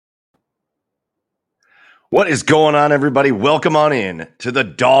What is going on, everybody? Welcome on in to the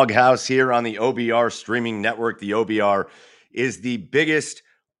Dawg House here on the OBR streaming network. The OBR is the biggest,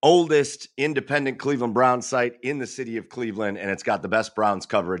 oldest independent Cleveland Browns site in the city of Cleveland, and it's got the best Browns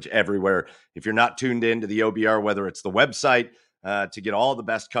coverage everywhere. If you're not tuned in to the OBR, whether it's the website to get all the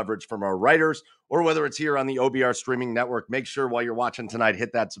best coverage from our writers, or whether it's here on the OBR streaming network, make sure while you're watching tonight,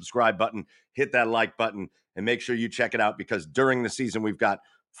 hit that subscribe button, hit that like button, and make sure you check it out because during the season, we've got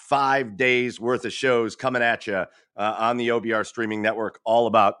 5 days worth of shows coming at you on the OBR streaming network, all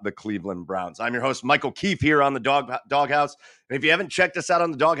about the Cleveland Browns. I'm your host, Michael Keefe, here on the Dawg House. And if you haven't checked us out on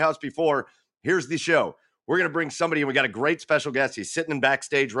the Dawg House before, here's the show. We're going to bring somebody, and we got a great special guest. He's sitting in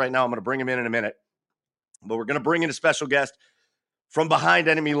backstage right now. I'm going to bring him in a minute. But we're going to bring in a special guest from behind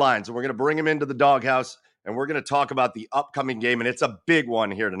enemy lines, and we're going to bring him into the Dawg House, and we're going to talk about the upcoming game, and it's a big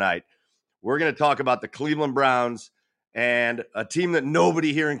one here tonight. We're going to talk about the Cleveland Browns and a team that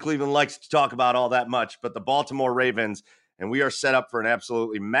nobody here in Cleveland likes to talk about all that much, but the Baltimore Ravens. And we are set up for an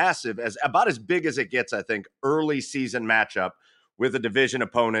absolutely massive, about as big as it gets, I think, early season matchup with a division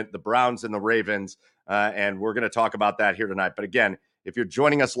opponent, the Browns and the Ravens. And we're going to talk about that here tonight. But again, if you're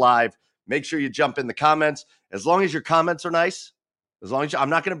joining us live, make sure you jump in the comments. As long as your comments are nice, I'm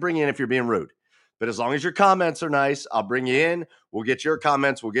not going to bring you in if you're being rude, but as long as your comments are nice, I'll bring you in. We'll get your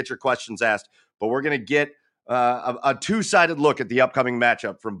comments. We'll get your questions asked. But we're going to get a two-sided look at the upcoming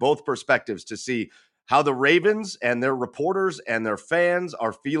matchup from both perspectives to see how the Ravens and their reporters and their fans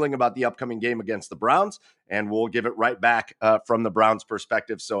are feeling about the upcoming game against the Browns, and we'll give it right back from the Browns'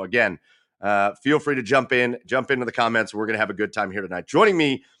 perspective. So again, feel free to jump into the comments. We're going to have a good time here tonight. Joining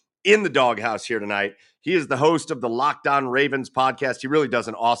me in the Dawg House here tonight, he is the host of the Locked On Ravens podcast. He really does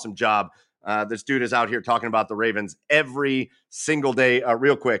an awesome job. This dude is out here talking about the Ravens every single day.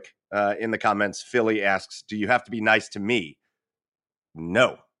 Real quick, in the comments, Philly asks, do you have to be nice to me?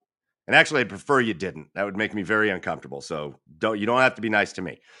 No. And actually, I'd prefer you didn't. That would make me very uncomfortable. So you don't have to be nice to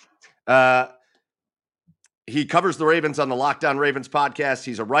me. He covers the Ravens on the Locked On Ravens podcast.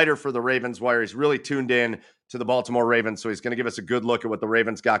 He's a writer for the Ravens Wire. He's really tuned in to the Baltimore Ravens, so he's going to give us a good look at what the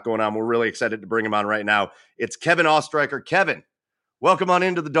Ravens got going on. We're really excited to bring him on right now. It's Kevin Ostreicher. Kevin, welcome on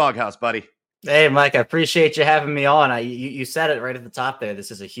into the Dawg House, buddy. Hey, Mike, I appreciate you having me on. You said it right at the top there. This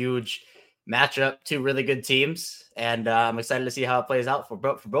is a huge matchup, two really good teams, and I'm excited to see how it plays out for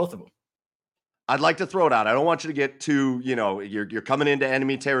both of them. I'd like to throw it out. I don't want you to get too, you're coming into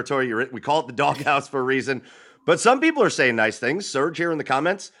enemy territory. We call it the Dawg House for a reason, but some people are saying nice things. Serge here in the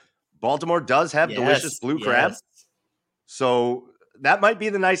comments, Baltimore does have delicious blue crab. So that might be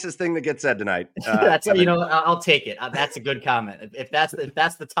the nicest thing that gets said tonight. I'll take it. That's a good comment. If that's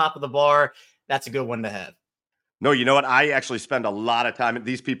the top of the bar, that's a good one to have. No, you know what? I actually spend a lot of time.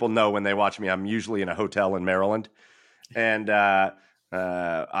 These people know when they watch me, I'm usually in a hotel in Maryland, and I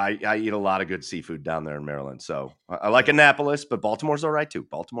eat a lot of good seafood down there in Maryland. So I like Annapolis, but Baltimore's all right too.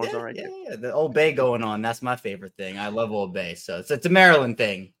 Yeah. The Old Bay going on. That's my favorite thing. I love Old Bay. So it's a Maryland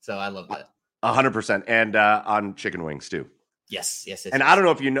thing. So I love that. 100%. And on chicken wings too. Yes. And I don't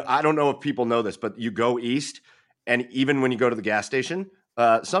know if I don't know if people know this, but you go east, and even when you go to the gas station,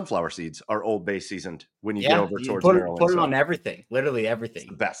 sunflower seeds are Old Bay seasoned when you get over towards Maryland. Put it on everything, literally everything.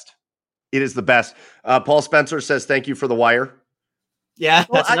 It's the best. It is the best. Paul Spencer says, thank you for the wire. Yeah.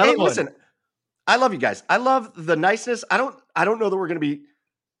 Well, listen, I love you guys. I love the niceness. I don't know that we're going to be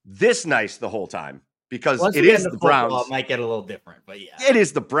this nice the whole time because it is the Browns. It might get a little different, but yeah. It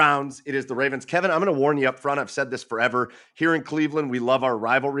is the Browns. It is the Ravens. Kevin, I'm going to warn you up front. I've said this forever. Here in Cleveland, we love our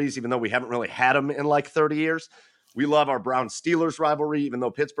rivalries, even though we haven't really had them in like 30 years. We love our Browns-Steelers rivalry, even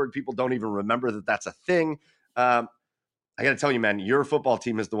though Pittsburgh people don't even remember that that's a thing. I got to tell you, man, your football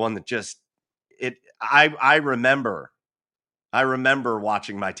team is the one that just I remember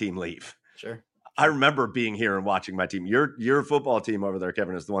watching my team leave. Sure. I remember being here and watching my team. Your football team over there,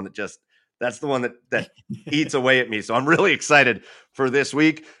 Kevin, is the one that's the one that eats away at me. So I'm really excited for this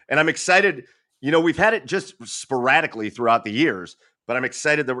week. And I'm excited, we've had it just sporadically throughout the years, but I'm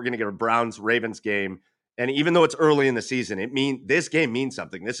excited that we're going to get a Browns-Ravens game. And even though it's early in the season, this game means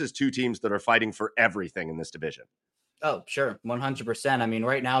something. This is two teams that are fighting for everything in this division. Oh, sure. 100%. I mean,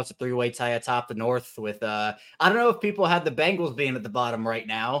 right now it's a three-way tie atop the North with, I don't know if people had the Bengals being at the bottom right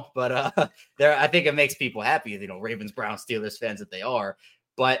now, but I think it makes people happy, Ravens, Browns, Steelers fans that they are.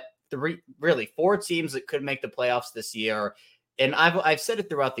 But really 4 teams that could make the playoffs this year. And I've said it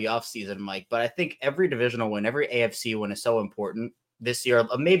throughout the offseason, Mike, but I think every divisional win, every AFC win is so important this year,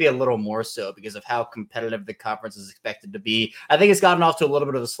 maybe a little more so because of how competitive the conference is expected to be. I think it's gotten off to a little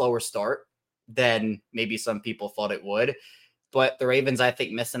bit of a slower start than maybe some people thought it would. But the Ravens, I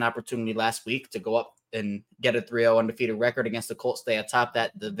think, missed an opportunity last week to go up and get a 3-0 undefeated record against the Colts. Stay atop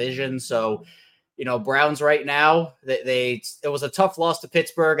that division. So Browns right now, it was a tough loss to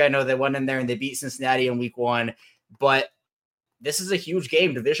Pittsburgh. I know they went in there and they beat Cincinnati in week 1, but this is a huge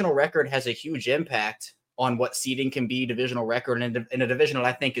game. Divisional record has a huge impact on what seeding can be, divisional record in a division that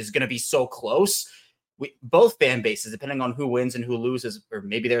I think is going to be so close. Both fan bases, depending on who wins and who loses, or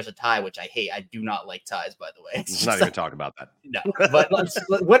maybe there's a tie, which I hate. I do not like ties, by the way. Let's not even talk about that. No, but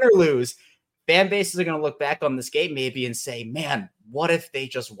win or lose, fan bases are going to look back on this game maybe and say, man, what if they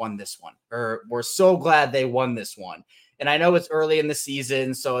just won this one? Or we're so glad they won this one. And I know it's early in the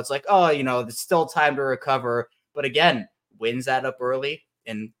season, so it's like, there's still time to recover. But again, wins add up early,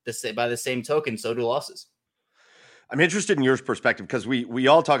 and by the same token, so do losses. I'm interested in your perspective because we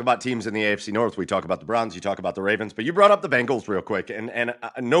all talk about teams in the AFC North. We talk about the Browns, you talk about the Ravens, but you brought up the Bengals real quick, and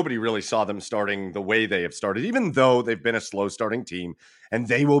nobody really saw them starting the way they have started, even though they've been a slow starting team, and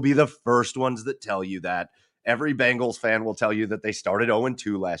they will be the first ones that tell you that. Every Bengals fan will tell you that they started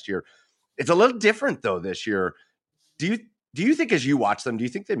 0-2 last year. It's a little different, though, this year. Do you think as you watch them, do you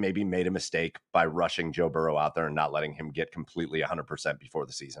think they maybe made a mistake by rushing Joe Burrow out there and not letting him get completely 100% before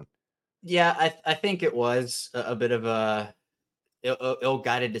the season? Yeah, I think it was a bit of a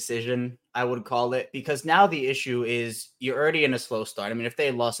ill-guided decision, I would call it, because now the issue is you're already in a slow start. I mean, if they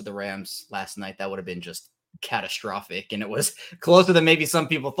had lost to the Rams last night, that would have been just catastrophic, and it was closer than maybe some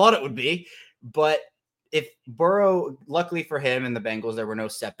people thought it would be. But if Burrow, luckily for him and the Bengals, there were no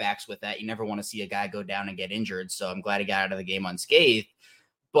setbacks with that. You never want to see a guy go down and get injured, so I'm glad he got out of the game unscathed.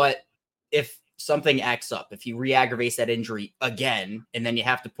 But if something acts up, if he re-aggravates that injury again, and then you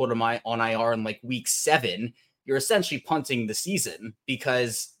have to put him on IR in like week 7, you're essentially punting the season,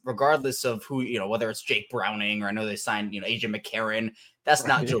 because regardless of who, whether it's Jake Browning or I know they signed, AJ McCarron, that's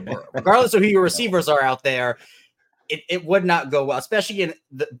not Joe Burrow. Regardless of who your receivers are out there, it would not go well, especially in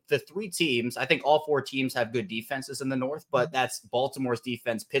the 3 teams. I think all 4 teams have good defenses in the North, but that's Baltimore's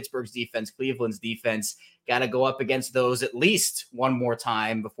defense, Pittsburgh's defense, Cleveland's defense. Got to go up against those at least one more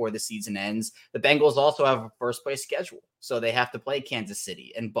time before the season ends. The Bengals also have a first place schedule, so they have to play Kansas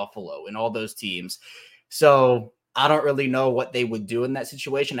City and Buffalo and all those teams. So I don't really know what they would do in that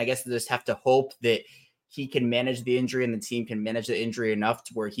situation. I guess they just have to hope that he can manage the injury and the team can manage the injury enough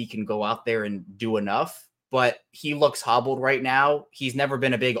to where he can go out there and do enough. But he looks hobbled right now. He's never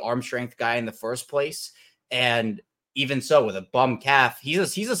been a big arm strength guy in the first place. And even so, with a bum calf, he's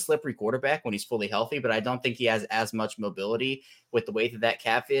a slippery quarterback when he's fully healthy, but I don't think he has as much mobility with the weight that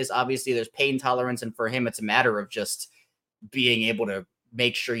calf is. Obviously, there's pain tolerance, and for him, it's a matter of just being able to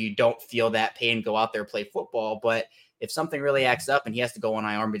make sure you don't feel that pain, go out there, play football. But if something really acts up and he has to go on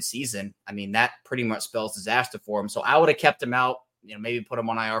IR mid-season, I mean, that pretty much spells disaster for him. So I would have kept him out, maybe put him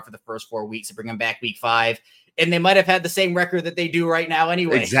on IR for the first 4 weeks and bring him back week 5. And they might have had the same record that they do right now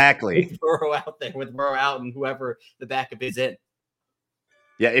anyway. Exactly. With Burrow out and whoever the backup is in.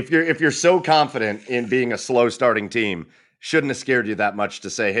 Yeah, if you're so confident in being a slow starting team, shouldn't have scared you that much to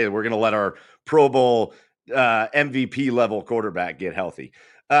say, hey, we're going to let our Pro Bowl MVP level quarterback get healthy.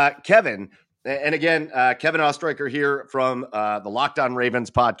 Kevin, and again, Kevin Ostreicher here from the Locked On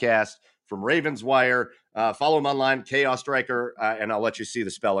Ravens podcast from Ravens Wire. Follow him online, K Ostreicher, and I'll let you see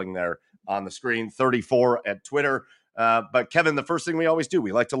the spelling there on the screen, 34 at Twitter. But Kevin, the first thing we always do,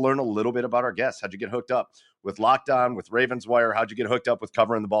 we like to learn a little bit about our guests. How'd you get hooked up with Locked On, with Ravens Wire? How'd you get hooked up with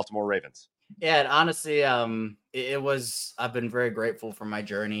covering the Baltimore Ravens? Yeah, and honestly, I've been very grateful for my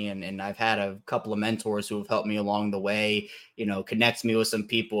journey, and I've had a couple of mentors who have helped me along the way, connect me with some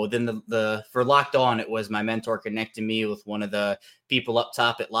people. Then for Locked On, it was my mentor connecting me with one of the people up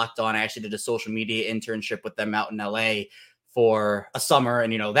top at Locked On. I actually did a social media internship with them out in LA for a summer.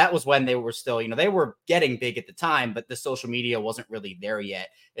 And, that was when they were still, they were getting big at the time, but the social media wasn't really there yet.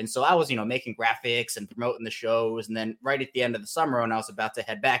 And so I was, making graphics and promoting the shows. And then right at the end of the summer, when I was about to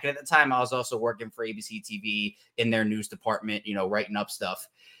head back, and at the time I was also working for ABC TV in their news department, writing up stuff.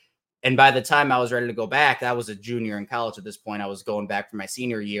 And by the time I was ready to go back, I was a junior in college at this point. I was going back for my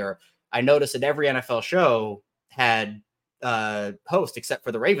senior year. I noticed that every NFL show had host except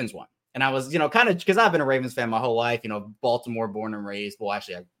for the Ravens one. And I was, kind of, because I've been a Ravens fan my whole life, Baltimore, born and raised. Well,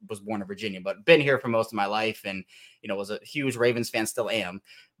 actually, I was born in Virginia, but been here for most of my life, and, was a huge Ravens fan, still am.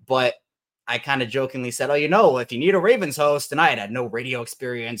 But I kind of jokingly said, oh, if you need a Ravens host, and I had no radio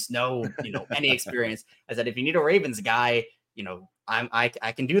experience, no, any experience. I said, if you need a Ravens guy,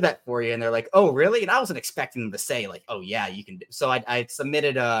 I can do that for you. And they're like, oh, really? And I wasn't expecting them to say like, oh, yeah, you can do. So I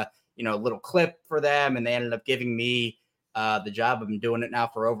submitted a little clip for them, and they ended up giving me the job. I've been doing it now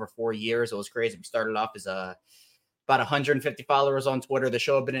for over 4 years. It was crazy. We started off as about 150 followers on Twitter. The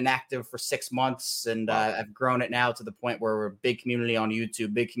show had been inactive for 6 months, and Wow. I've grown it now to the point where we're a big community on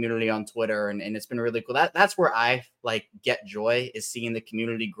YouTube, big community on Twitter, and it's been really cool. That's where I like get joy, is seeing the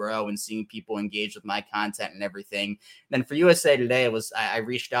community grow and seeing people engage with my content and everything. And then for USA Today, it was I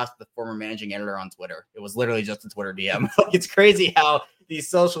reached out to the former managing editor on Twitter. It was literally just a Twitter DM. It's crazy how these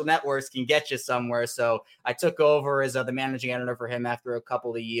social networks can get you somewhere. So I took over as the managing editor for him after a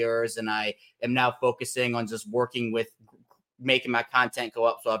couple of years, and I am now focusing on just working with making my content go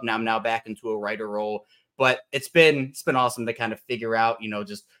up. So I'm now back into a writer role. But it's been awesome to kind of figure out,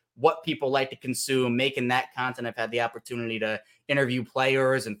 just what people like to consume, making that content. I've had the opportunity to interview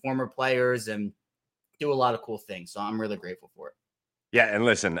players and former players and do a lot of cool things. So I'm really grateful for it. Yeah, and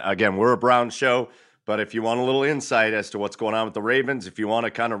listen, again, we're a Browns show, but if you want a little insight as to what's going on with the Ravens, if you want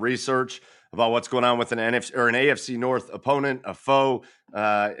to kind of research about what's going on with an NFC or an AFC North opponent, a foe,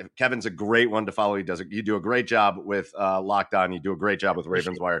 Kevin's a great one to follow. You do a great job with Locked On. You do a great job with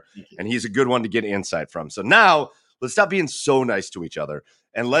Ravens Wire, and he's a good one to get insight from. So now let's stop being so nice to each other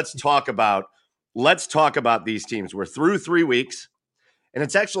and let's talk about these teams. We're through 3 weeks, and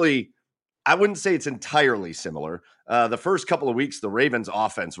it's actually, I wouldn't say it's entirely similar. The first couple of weeks, the Ravens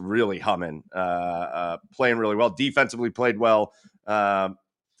offense really humming, playing really well. Defensively played well. The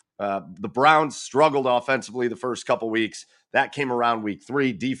Browns struggled offensively the first couple of weeks. That came around week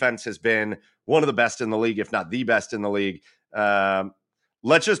 3. Defense has been one of the best in the league, if not the best in the league.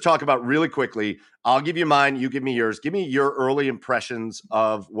 Let's just talk about really quickly. I'll give you mine. You give me yours. Give me your early impressions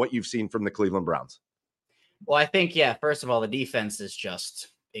of what you've seen from the Cleveland Browns. Well, I think, first of all, the defense is just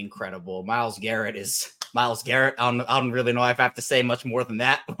incredible. Myles Garrett. I don't really know if I have to say much more than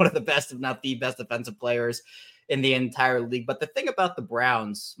that. One of the best, if not the best, defensive players in the entire league. But the thing about the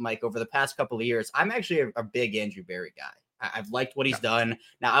Browns, Mike, over the past couple of years, I'm actually a big Andrew Berry guy. I've liked what he's done.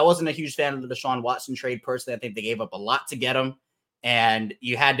 Now, I wasn't a huge fan of the Deshaun Watson trade personally. I think they gave up a lot to get him. And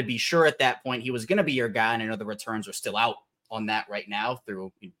you had to be sure at that point he was going to be your guy. And I know the returns are still out on that right now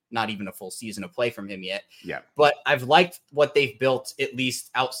through not even a full season of play from him yet. Yeah. But I've liked what they've built, at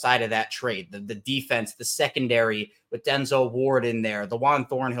least outside of that trade. The defense, the secondary with Denzel Ward in there, the Juan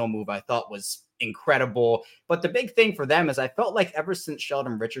Thornhill move I thought was incredible. But the big thing for them is I felt like ever since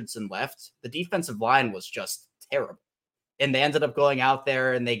Sheldon Richardson left, the defensive line was just terrible. And they ended up going out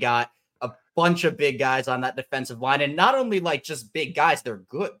there and they got a bunch of big guys on that defensive line. And not only like just big guys, they're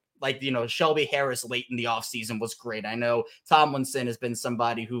good. Like, Shelby Harris late in the offseason was great. I know Tomlinson has been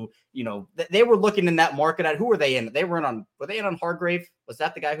somebody who, they were looking in that market at. Who were they in? Were they in on Hargrave? Was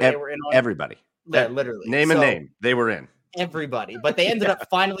that the guy who they were in on? Everybody. Yeah, literally. Name a name. They were in. Everybody. But they ended up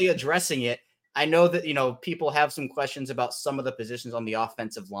finally addressing it. I know that, people have some questions about some of the positions on the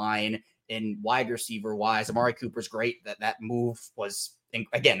offensive line and wide receiver wise. Amari Cooper's great. That move was,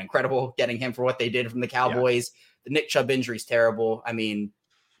 again, incredible, getting him for what they did from the Cowboys. Yeah. The Nick Chubb injury is terrible. I mean,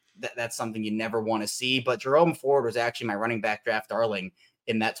 that's something you never want to see. But Jerome Ford was actually my running back draft darling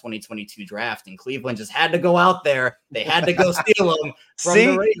in that 2022 draft, and Cleveland just had to go out there. They had to go steal him from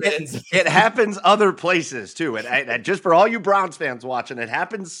the Ravens. It happens other places too. And just for all you Browns fans watching, it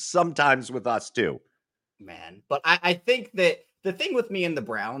happens sometimes with us too. Man, but I think that the thing with me and the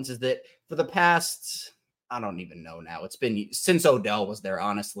Browns is that for the past, I don't even know now, it's been since Odell was there,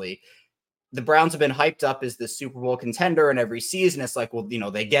 honestly. The Browns have been hyped up as the Super Bowl contender, and every season it's like, well,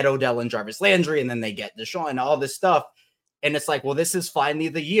 they get Odell and Jarvis Landry, and then they get Deshaun and all this stuff. And it's like, well, this is finally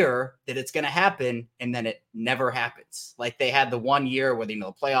the year that it's going to happen. And then it never happens. Like they had the 1 year where, the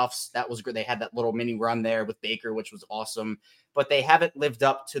playoffs, that was good. They had that little mini run there with Baker, which was awesome, but they haven't lived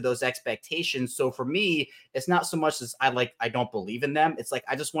up to those expectations. So for me, it's not so much as I don't believe in them. It's like,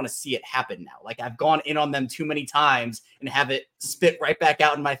 I just want to see it happen now. Like I've gone in on them too many times and have it spit right back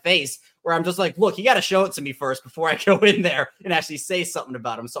out in my face, where I'm just like, look, you got to show it to me first before I go in there and actually say something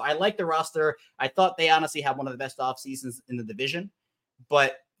about them. So I like the roster. I thought they honestly had one of the best off seasons in the division.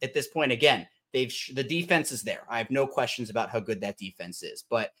 But at this point, again, the defense is there. I have no questions about how good that defense is.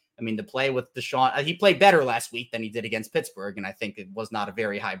 But I mean, to play with Deshaun, he played better last week than he did against Pittsburgh. And I think it was not a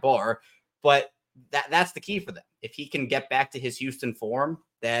very high bar, but that's the key for them. If he can get back to his Houston form,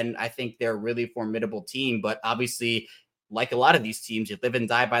 then I think they're a really formidable team. But obviously, like a lot of these teams, you live and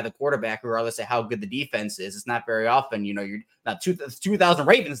die by the quarterback, regardless of how good the defense is. It's not very often, you're not 2000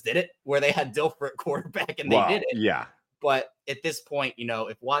 Ravens did it where they had Dilfer at quarterback and they did it. Yeah. But at this point,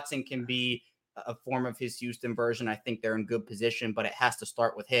 if Watson can be a form of his Houston version, I think they're in good position, but it has to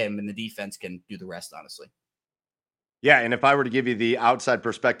start with him and the defense can do the rest, honestly. Yeah. And if I were to give you the outside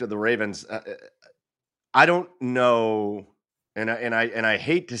perspective of the Ravens, I don't know. And I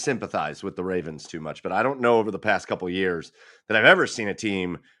hate to sympathize with the Ravens too much, but I don't know over the past couple of years that I've ever seen a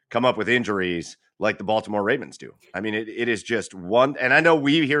team come up with injuries like the Baltimore Ravens do. I mean, it is just one. And I know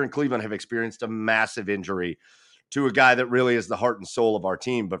we here in Cleveland have experienced a massive injury to a guy that really is the heart and soul of our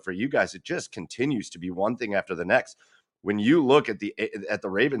team. But for you guys, it just continues to be one thing after the next. When you look at the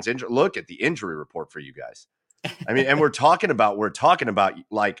Ravens injury, look at the injury report for you guys. I mean, and we're talking about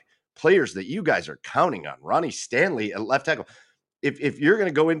like players that you guys are counting on. Ronnie Stanley at left tackle. If you're going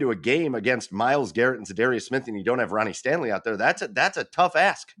to go into a game against Myles Garrett and Zadarius Smith and you don't have Ronnie Stanley out there, that's a tough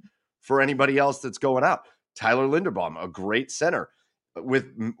ask for anybody else that's going out. Tyler Linderbaum, a great center,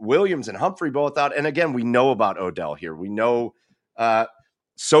 with Williams and Humphrey both out. And again, we know about Odell here. We know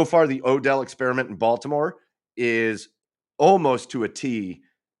so far the Odell experiment in Baltimore is almost to a T,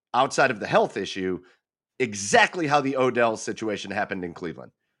 outside of the health issue, exactly how the Odell situation happened in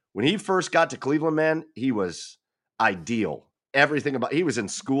Cleveland. When he first got to Cleveland, man, he was ideal. He was in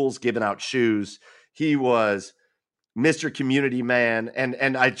schools giving out shoes. He was Mr. Community Man.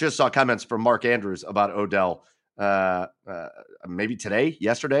 And I just saw comments from Mark Andrews about Odell maybe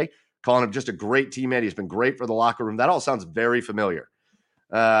yesterday, calling him just a great teammate. He's been great for the locker room. That all sounds very familiar.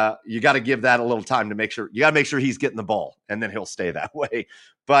 You got to give that a little time to make sure. You got to make sure he's getting the ball, and then he'll stay that way.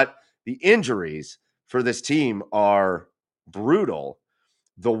 But the injuries for this team are brutal.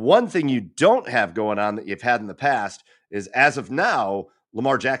 The one thing you don't have going on that you've had in the past is, as of now,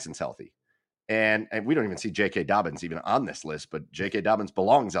 Lamar Jackson's healthy. And we don't even see J.K. Dobbins even on this list, but J.K. Dobbins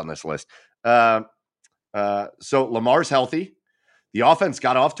belongs on this list. So Lamar's healthy. The offense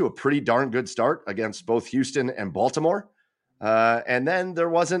got off to a pretty darn good start against both Houston and Baltimore. And then there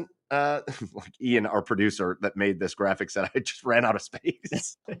wasn't like Ian, our producer that made this graphic, said I just ran out of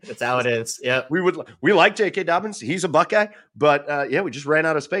space. That's how it is. Yeah. We like J.K. Dobbins. He's a Buckeye, but we just ran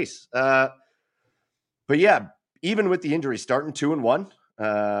out of space. But yeah, even with the injury, starting 2-1,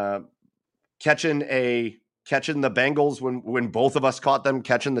 catching the Bengals when both of us caught them,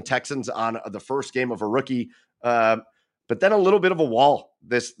 catching the Texans on the first game of a rookie. But then a little bit of a wall.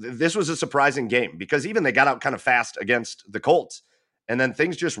 This was a surprising game because even they got out kind of fast against the Colts, and then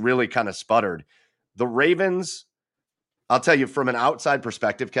things just really kind of sputtered. The Ravens, I'll tell you from an outside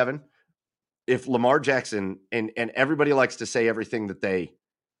perspective, Kevin, if Lamar Jackson, and everybody likes to say everything that they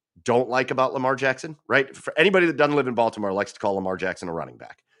don't like about Lamar Jackson, right? For anybody that doesn't live in Baltimore likes to call Lamar Jackson a running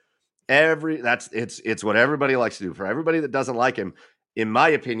back. It's what everybody likes to do. For everybody that doesn't like him, in my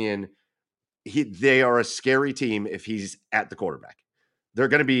opinion, they are a scary team if he's at the quarterback. They're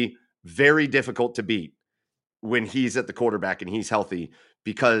going to be very difficult to beat when he's at the quarterback and he's healthy,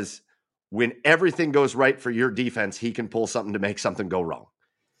 because when everything goes right for your defense, he can pull something to make something go wrong.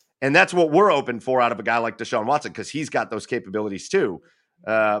 And that's what we're open for out of a guy like Deshaun Watson, because he's got those capabilities too.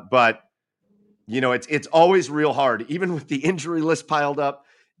 But it's always real hard, even with the injury list piled up,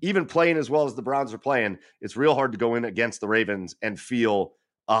 even playing as well as the Browns are playing. It's real hard to go in against the Ravens and feel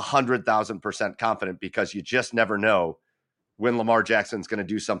 100,000% confident, because you just never know when Lamar Jackson's going to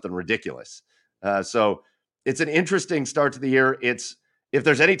do something ridiculous. So it's an interesting start to the year. If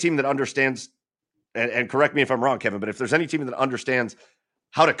there's any team that understands, and correct me if I'm wrong, Kevin, but if there's any team that understands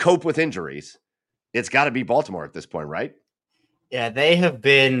how to cope with injuries, it's got to be Baltimore at this point, right? Yeah, they have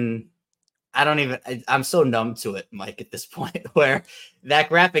been. I'm so numb to it, Mike, at this point, where that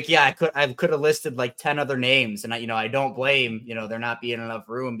graphic, I could have listed like 10 other names, and I don't blame, there not being enough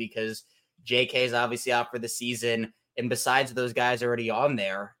room, because JK is obviously out for the season. And besides those guys already on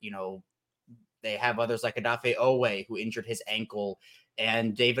there, they have others like Odafe Owe, who injured his ankle,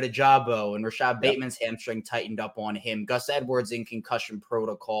 and David Ajabo, and Rashad Bateman's hamstring tightened up on him. Gus Edwards in concussion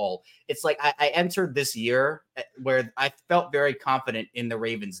protocol. It's like I entered this year where I felt very confident in the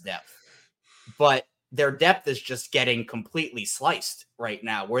Ravens' depth. But their depth is just getting completely sliced right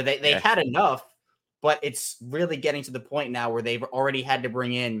now, where they had enough, but it's really getting to the point now where they've already had to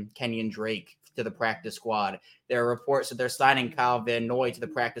bring in Kenyon Drake to the practice squad. There are reports that they're signing Kyle Van Noy to the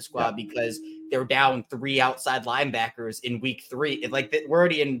practice squad because they're down 3 outside linebackers in week 3. We're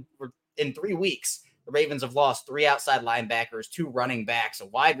already in 3 weeks. The Ravens have lost 3 outside linebackers, 2 running backs, 2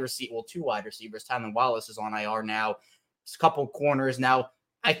 wide receivers. Tylan Wallace is on IR now. There's a couple corners. Now,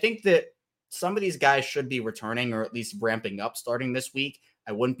 I think that some of these guys should be returning, or at least ramping up starting this week.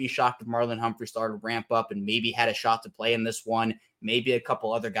 I wouldn't be shocked if Marlon Humphrey started to ramp up and maybe had a shot to play in this one. Maybe a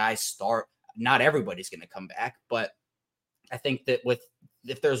couple other guys start. Not everybody's going to come back, but I think that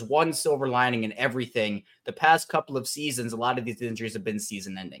if there's one silver lining in everything, the past couple of seasons, a lot of these injuries have been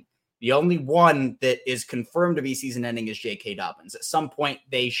season ending. The only one that is confirmed to be season ending is J.K. Dobbins. At some point,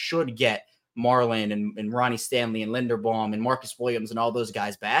 they should get Marlon and Ronnie Stanley and Linderbaum and Marcus Williams and all those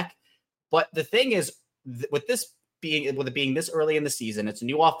guys back. But the thing is, with it being this early in the season, it's a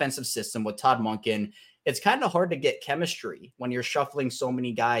new offensive system with Todd Monken, it's kind of hard to get chemistry when you're shuffling so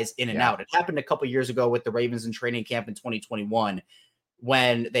many guys in and out. It happened a couple years ago with the Ravens in training camp in 2021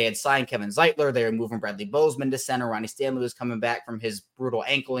 when they had signed Kevin Zeitler. They were moving Bradley Bozeman to center. Ronnie Stanley was coming back from his brutal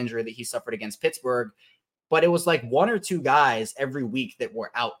ankle injury that he suffered against Pittsburgh. But it was like one or two guys every week that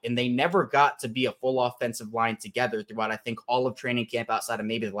were out, and they never got to be a full offensive line together throughout, I think, all of training camp outside of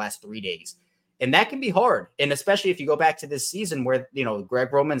maybe the last 3 days. And that can be hard. And especially if you go back to this season where,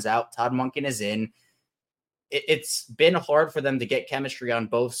 Greg Roman's out, Todd Monken is in, it's been hard for them to get chemistry on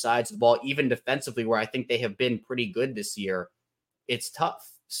both sides of the ball, even defensively, where I think they have been pretty good this year. It's tough.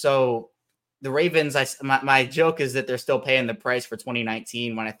 So the Ravens, my joke is that they're still paying the price for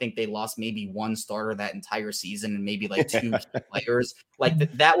 2019 when I think they lost maybe one starter that entire season and maybe like two players. Like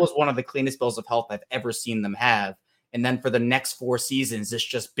that was one of the cleanest bills of health I've ever seen them have. And then for the next 4 seasons, it's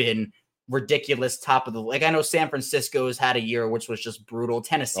just been ridiculous top of the like. I know San Francisco's had a year which was just brutal.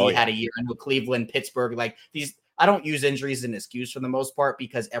 Tennessee had a year. I know Cleveland, Pittsburgh, like these. I don't use injuries as an excuse for the most part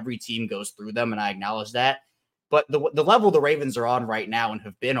because every team goes through them, and I acknowledge that. But the level the Ravens are on right now and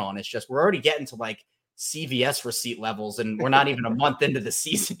have been on, it's just we're already getting to like CVS receipt levels, and we're not even a month into the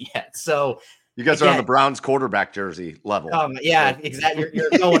season yet. So you guys are on the Browns quarterback jersey level. Yeah, exactly. You're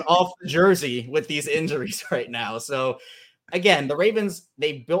going off the jersey with these injuries right now. So again, the Ravens,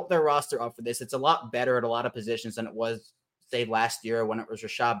 they built their roster up for this. It's a lot better at a lot of positions than it was, say, last year when it was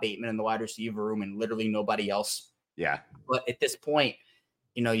Rashad Bateman in the wide receiver room and literally nobody else. Yeah. But at this point,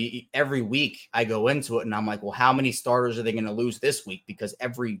 every week I go into it and I'm like, well, how many starters are they going to lose this week? Because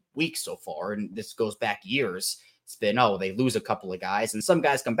every week so far, and this goes back years, it's been, they lose a couple of guys and some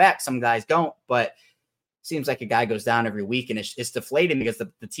guys come back, some guys don't. But it seems like a guy goes down every week and it's deflating because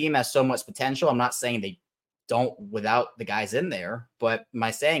the team has so much potential. I'm not saying they don't without the guys in there, but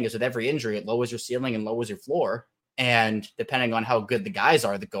my saying is with every injury, it lowers your ceiling and lowers your floor. And depending on how good the guys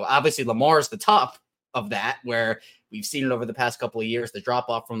are that go, obviously Lamar's the top of that, where we've seen it over the past couple of years. The drop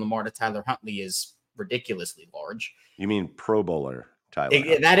off from Lamar to Tyler Huntley is ridiculously large. You mean Pro Bowler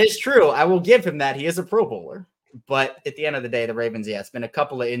Tyler? That is true. I will give him that. He is a Pro Bowler. But at the end of the day, the Ravens, it's been a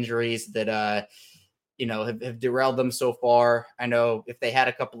couple of injuries that, have derailed them so far. I know if they had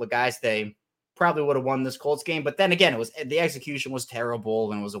a couple of guys, they probably would have won this Colts game. But then again, the execution was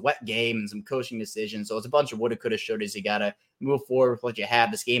terrible and it was a wet game and some coaching decisions. So it's a bunch of woulda, coulda, shouldas. You got to move forward with what you have.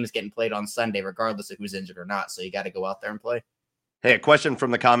 This game is getting played on Sunday, regardless of who's injured or not. So you got to go out there and play. Hey, a question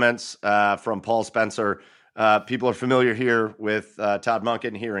from the comments from Paul Spencer. People are familiar here with Todd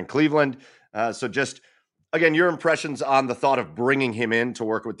Monken here in Cleveland. So just, again, your impressions on the thought of bringing him in to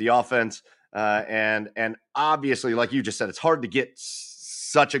work with the offense. And obviously, like you just said, it's hard to get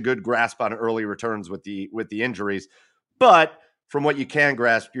such a good grasp on early returns with the injuries. But from what you can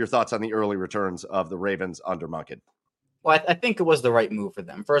grasp, your thoughts on the early returns of the Ravens under Monken. Well, I think it was the right move for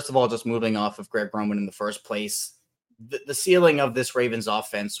them. First of all, just moving off of Greg Roman in the first place, the ceiling of this Ravens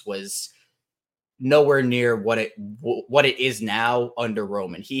offense was nowhere near what it is now under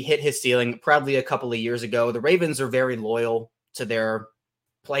Roman. He hit his ceiling probably a couple of years ago. The Ravens are very loyal to their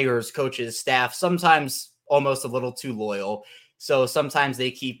players, coaches, staff, sometimes almost a little too loyal. So sometimes they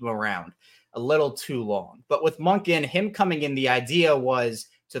keep him around a little too long. But with Monken, him coming in, the idea was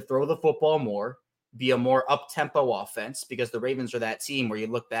to throw the football more, be a more up-tempo offense, because the Ravens are that team where you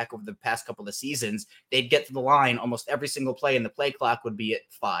look back over the past couple of seasons, they'd get to the line almost every single play, and the play clock would be at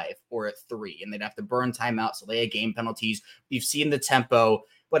 5 or at 3, and they'd have to burn timeouts, so they had game penalties. We've seen the tempo.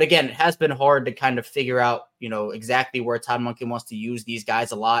 But again, it has been hard to kind of figure out, exactly where Todd Monken wants to use these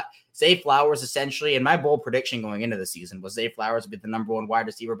guys a lot. Zay Flowers, essentially, and my bold prediction going into the season was Zay Flowers would be the number 1 wide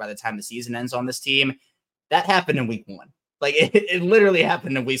receiver by the time the season ends on this team. That happened in week 1. Like it literally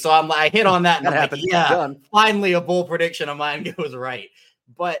happened in week. So I hit on that and I'm like, yeah, finally a bold prediction of mine goes right.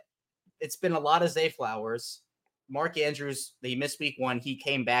 But it's been a lot of Zay Flowers. Mark Andrews, they missed week 1. He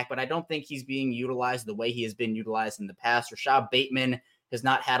came back, but I don't think he's being utilized the way he has been utilized in the past. Rashad Bateman has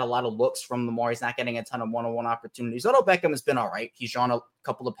not had a lot of looks from Lamar. He's not getting a ton of one-on-one opportunities. Odell Beckham has been all right. He's drawn a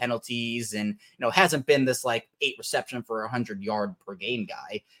couple of penalties and, hasn't been this like 8 reception for 100 yard per game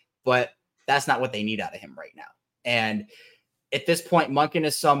guy, but that's not what they need out of him right now. And at this point, Monken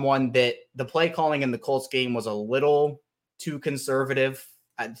is someone that the play calling in the Colts game was a little too conservative.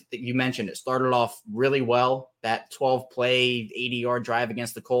 You mentioned it started off really well, that 12-play, 80-yard drive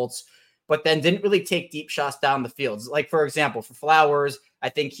against the Colts, but then didn't really take deep shots down the field. Like, for example, for Flowers, I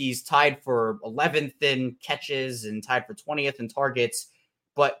think he's tied for 11th in catches and tied for 20th in targets,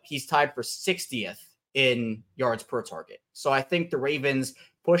 but he's tied for 60th in yards per target. So I think the Ravens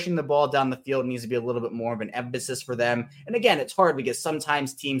pushing the ball down the field needs to be a little bit more of an emphasis for them. And again, it's hard because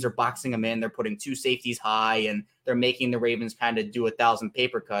sometimes teams are boxing them in. They're putting 2 safeties high and they're making the Ravens kind of do 1,000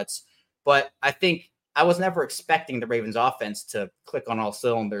 paper cuts. But I think I was never expecting the Ravens offense to click on all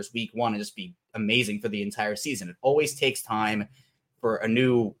cylinders week one and just be amazing for the entire season. It always takes time for a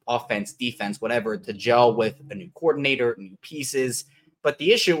new offense, defense, whatever, to gel with a new coordinator, new pieces. But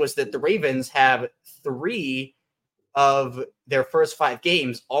the issue was that the Ravens have 3 of their first 5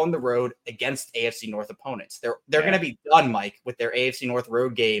 games on the road against AFC North opponents. They're going to be done, Mike, with their AFC North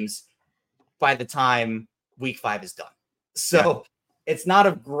road games by the time week 5 is done. So it's not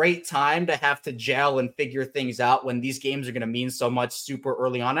a great time to have to gel and figure things out when these games are going to mean so much super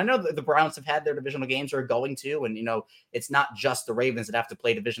early on. I know that the Browns have had their divisional games, are going to, and, it's not just the Ravens that have to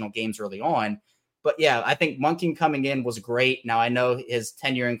play divisional games early on. But yeah, I think Monken coming in was great. Now, I know his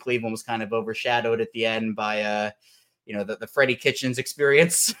tenure in Cleveland was kind of overshadowed at the end by, the Freddie Kitchens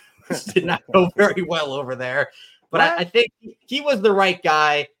experience, which did not go very well over there. But I think he was the right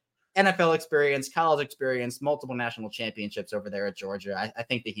guy. NFL experience, college experience, multiple national championships over there at Georgia. I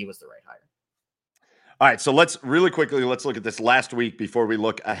think that he was the right hire. All right, so let's look at this last week before we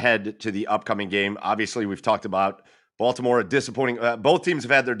look ahead to the upcoming game. Obviously, we've talked about Baltimore, a disappointing. Both teams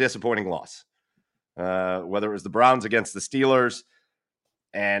have had their disappointing loss, whether it was the Browns against the Steelers,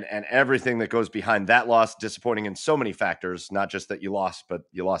 and everything that goes behind that loss. Disappointing in so many factors, not just that you lost, but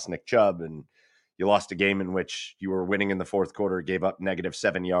you lost Nick Chubb, and you lost a game in which you were winning in the fourth quarter, gave up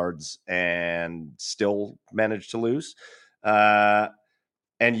 -7 yards, and still managed to lose.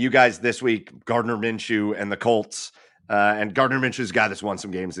 And you guys this week, Gardner Minshew and the Colts. And Gardner Minshew's a guy that's won some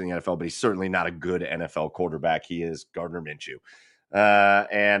games in the NFL, but he's certainly not a good NFL quarterback. He is Gardner Minshew.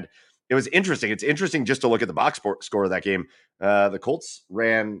 And it was interesting. It's interesting just to look at the box score of that game. The Colts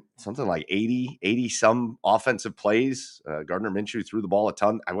ran something like 80 some offensive plays. Gardner Minshew threw the ball a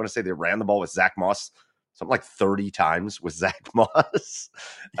ton. I want to say they ran the ball with Zach Moss something like 30 times with Zach Moss.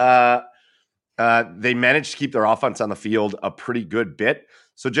 They managed to keep their offense on the field a pretty good bit.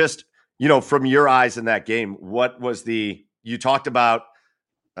 So just, from your eyes in that game, what was you talked about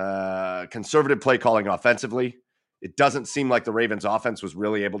conservative play calling offensively. It doesn't seem like the Ravens offense was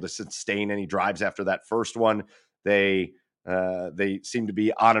really able to sustain any drives after that first one. They seemed to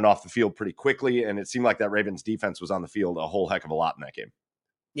be on and off the field pretty quickly, and it seemed like that Ravens defense was on the field a whole heck of a lot in that game.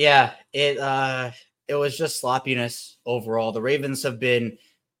 Yeah, it was just sloppiness overall. The Ravens have been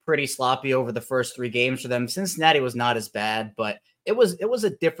pretty sloppy over the first 3 games for them. Cincinnati was not as bad, but it was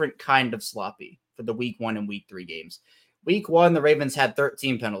a different kind of sloppy for the week 1 and week 3 games. Week 1, the Ravens had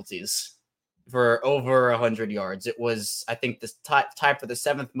 13 penalties for over 100 yards. It was, I think, the tie for the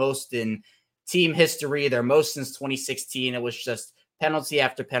 7th most in team history, their most since 2016. It was just penalty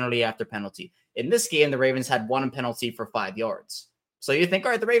after penalty after penalty. In this game, the Ravens had 1 penalty for 5 yards. So you think,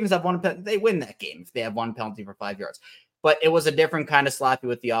 all right, the Ravens have 1 penalty. They win that game if they have 1 penalty for 5 yards. But it was a different kind of sloppy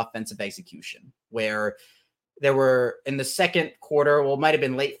with the offensive execution, where there were in the second quarter, well, it might have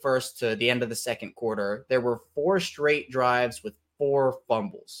been late first to the end of the second quarter, there were 4 straight drives with 4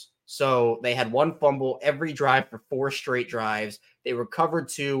 fumbles. So they had 1 fumble every drive for 4 straight drives. They recovered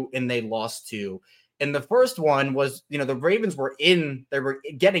 2 and they lost 2. And the first one was, the Ravens were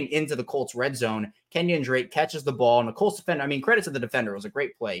getting into the Colts red zone. Kenyon Drake catches the ball, and the Colts defender, credit to the defender, it was a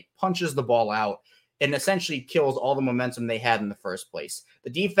great play, punches the ball out and essentially kills all the momentum they had in the first place.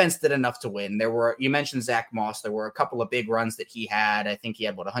 The defense did enough to win. You mentioned Zach Moss. There were a couple of big runs that he had. I think he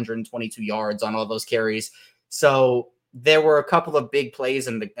had 122 yards on all those carries. So there were a couple of big plays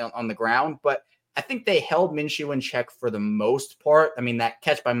on the ground, but I think they held Minshew in check for the most part. That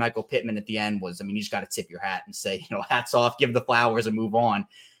catch by Michael Pittman at the end was, you just got to tip your hat and say, hats off, give the flowers and move on.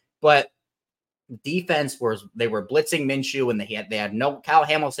 But defense they were blitzing Minshew, and they had no. Kyle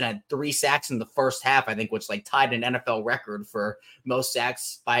Hamilton had 3 sacks in the first half, I think, which tied an NFL record for most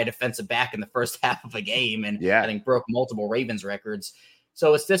sacks by a defensive back in the first half of a game, and I think broke multiple Ravens records.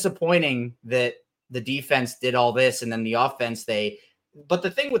 So it's disappointing that the defense did all this, and then the offense But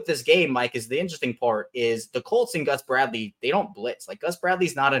the thing with this game, Mike, is the interesting part is the Colts and Gus Bradley, they don't blitz. Gus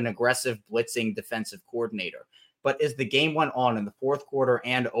Bradley's not an aggressive blitzing defensive coordinator. But as the game went on in the fourth quarter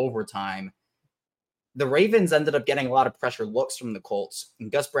and overtime, the Ravens ended up getting a lot of pressure looks from the Colts. And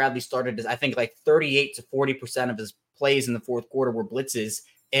Gus Bradley started, I think, 38 to 40% of his plays in the fourth quarter were blitzes.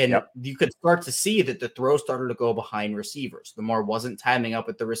 And you could start to see that the throws started to go behind receivers. Lamar wasn't timing up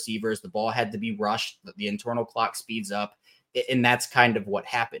with the receivers. The ball had to be rushed. The internal clock speeds up. And that's kind of what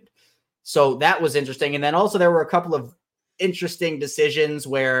happened. So that was interesting. And then also there were a couple of interesting decisions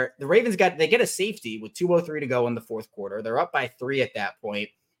where the Ravens they get a safety with 2:03 to go in the fourth quarter. They're up by 3 at that point.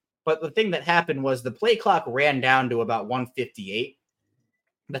 But the thing that happened was the play clock ran down to about 1:58.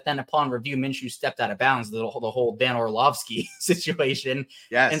 But then upon review, Minshew stepped out of bounds, the whole Dan Orlovsky situation.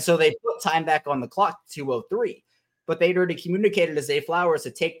 Yes. And so they put time back on the clock to 2:03. but they'd already communicated to Zay Flowers to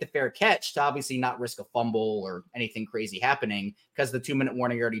take the fair catch to obviously not risk a fumble or anything crazy happening because the 2-minute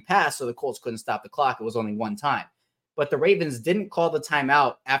warning already passed, so the Colts couldn't stop the clock. It was only one time. But the Ravens didn't call the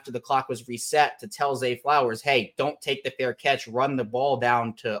timeout after the clock was reset to tell Zay Flowers, hey, don't take the fair catch, run the ball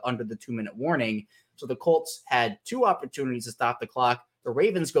down to under the 2-minute warning. So the Colts had 2 opportunities to stop the clock. The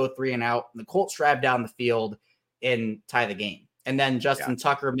Ravens go 3 and out, and the Colts drive down the field and tie the game. And then Justin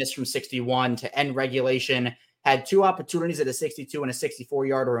Tucker missed from 61 to end regulation, had 2 opportunities at a 62 and a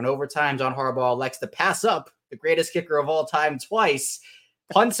 64-yarder in overtime. John Harbaugh elects to pass up the greatest kicker of all time twice,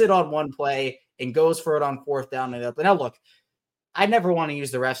 punts it on one play, and goes for it on 4th down and up. Now, look, I never want to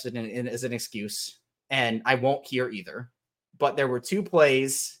use the refs as an excuse, and I won't here either. But there were 2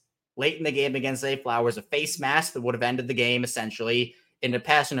 plays late in the game against Zay Flowers, a face mask that would have ended the game essentially, and a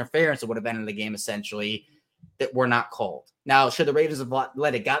pass interference that would have ended the game essentially, that were not called. Now, should the Ravens have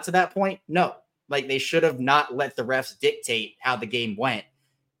let it got to that point? No. Like, they should have not let the refs dictate how the game went.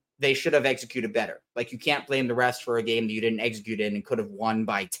 They should have executed better. Like, you can't blame the refs for a game that you didn't execute in and could have won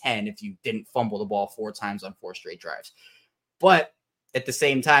by 10 if you didn't fumble the ball 4 times on 4 straight drives. But at the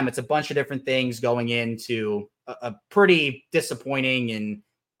same time, it's a bunch of different things going into a pretty disappointing and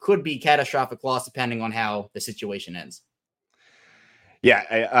could be catastrophic loss depending on how the situation ends.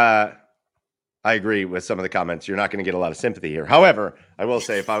 Yeah, I agree with some of the comments. You're not going to get a lot of sympathy here. However, I will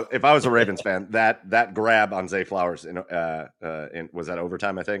say if I was a Ravens fan, that grab on Zay Flowers in was that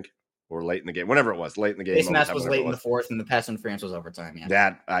overtime, I think, or late in the game, whenever it was, late in the game. Face mask was late in the 4th, and the pass interference was overtime.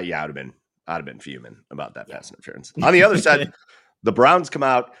 Yeah, I'd have been fuming about that pass interference. On the other side, the Browns come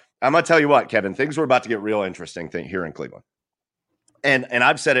out. I'm gonna tell you what, Kevin, things were about to get real interesting here in Cleveland, and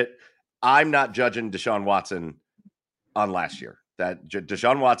I've said it. I'm not judging Deshaun Watson on last year. That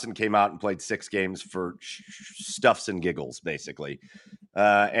Deshaun Watson came out and played 6 games for stuffs and giggles, basically.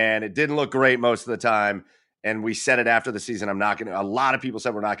 And it didn't look great most of the time. And we said it after the season. A lot of people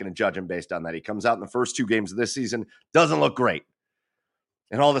said we're not going to judge him based on that. He comes out in the first 2 games of this season, doesn't look great.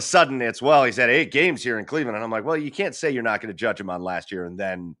 And all of a sudden he's had 8 games here in Cleveland. And I'm like, well, you can't say you're not going to judge him on last year and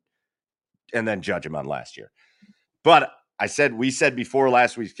then judge him on last year. But we said before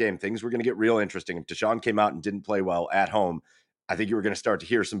last week's game, things were going to get real interesting. If Deshaun came out and didn't play well at home, I think you were going to start to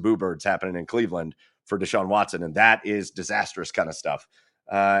hear some boo birds happening in Cleveland for Deshaun Watson, and that is disastrous kind of stuff.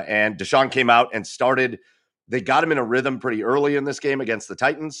 And Deshaun came out and started. They got him in a rhythm pretty early in this game against the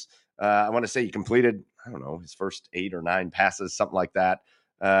Titans. I want to say he completed, I don't know, his first 8 or 9 passes, something like that.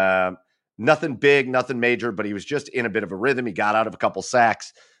 Nothing big, nothing major, but he was just in a bit of a rhythm. He got out of a couple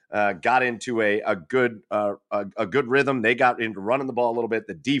sacks, got into a good rhythm. They got into running the ball a little bit.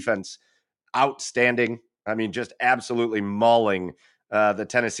 The defense, outstanding. I mean, just absolutely mauling the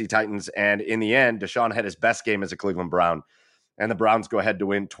Tennessee Titans. And in the end, Deshaun had his best game as a Cleveland Brown. And the Browns go ahead to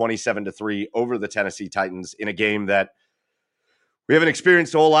win 27-3 over the Tennessee Titans in a game that we haven't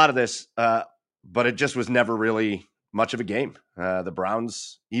experienced a whole lot of this, but it just was never really much of a game. The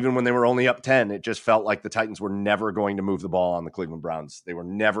Browns, even when they were only up 10, it just felt like the Titans were never going to move the ball on the Cleveland Browns. They were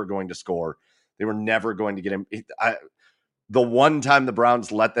never going to score. They were never going to get him. The one time the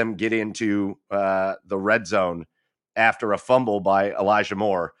Browns let them get into the red zone after a fumble by Elijah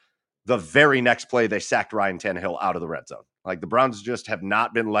Moore, the very next play, they sacked Ryan Tannehill out of the red zone. Like, the Browns just have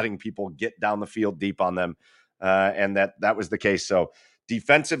not been letting people get down the field deep on them. And that was the case. So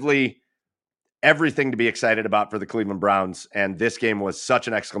defensively, everything to be excited about for the Cleveland Browns. And this game was such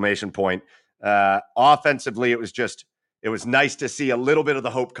an exclamation point. Offensively, it was nice to see a little bit of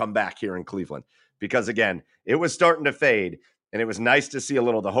the hope come back here in Cleveland. Because, again, it was starting to fade, and it was nice to see a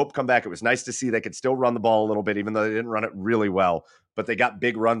little of the hope come back. It was nice to see they could still run the ball a little bit, even though they didn't run it really well. But they got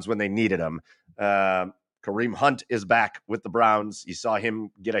big runs when they needed them. Kareem Hunt is back with the Browns. You saw him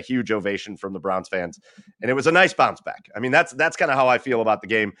get a huge ovation from the Browns fans, and it was a nice bounce back. I mean, that's kind of how I feel about the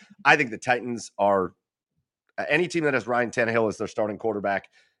game. I think the Titans are any team that has Ryan Tannehill as their starting quarterback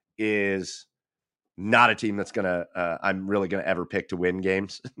is not a team that's I'm really going to ever pick to win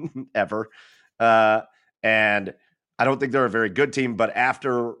games ever. And I don't think they're a very good team, but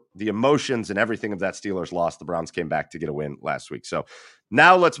after the emotions and everything of that Steelers loss, the Browns came back to get a win last week. So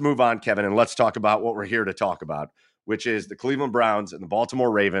now let's move on, Kevin, and let's talk about what we're here to talk about, which is the Cleveland Browns and the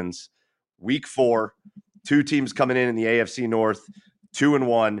Baltimore Ravens. Week 4, 2 teams coming in the AFC North,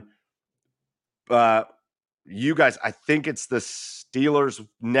 2-1. You guys, I think it's the Steelers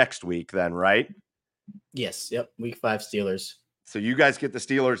next week then, right? Yes. Yep. Week 5 Steelers. So you guys get the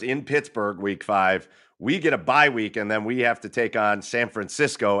Steelers in Pittsburgh week 5. We get a bye week, and then we have to take on San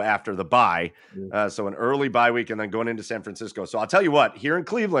Francisco after the bye. So an early bye week and then going into San Francisco. So I'll tell you what, here in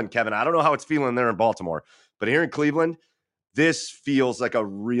Cleveland, Kevin, I don't know how it's feeling there in Baltimore, but here in Cleveland, this feels like a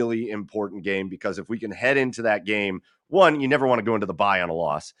really important game, because if we can head into that game, one, you never want to go into the bye on a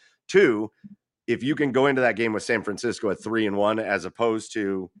loss. Two, if you can go into that game with San Francisco at 3-1 as opposed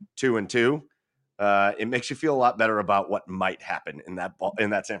to 2-2, it makes you feel a lot better about what might happen in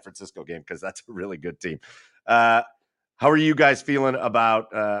that San Francisco game, because that's a really good team. How are you guys feeling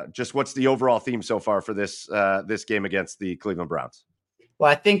about just what's the overall theme so far for this game against the Cleveland Browns?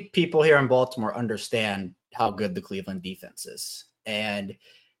 Well, I think people here in Baltimore understand how good the Cleveland defense is, and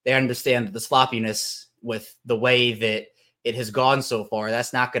they understand that the sloppiness with the way that it has gone so far,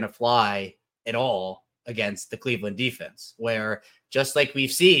 that's not going to fly at all against the Cleveland defense, where just like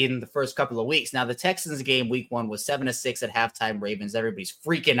we've seen the first couple of weeks. Now, the Texans game week 1 was 7-6 at halftime. Ravens, everybody's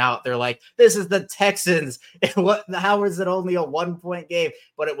freaking out. They're like, this is the Texans. How is it only a 1-point game?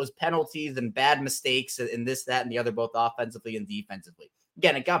 But it was penalties and bad mistakes and this, that, and the other, both offensively and defensively.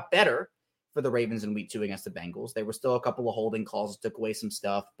 Again, it got better for the Ravens in week 2 against the Bengals. There were still a couple of holding calls that took away some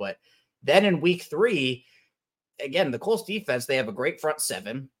stuff. But then in week 3, again, the Colts defense, they have a great front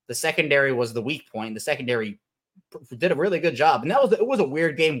seven. The secondary was the weak point. The secondary did a really good job. And it was a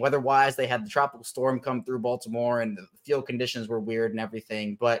weird game weather-wise. They had the tropical storm come through Baltimore, and the field conditions were weird and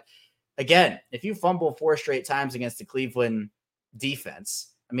everything. But again, if you fumble 4 straight times against the Cleveland defense,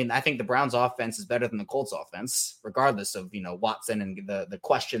 I mean, I think the Browns offense is better than the Colts offense, regardless of, Watson and the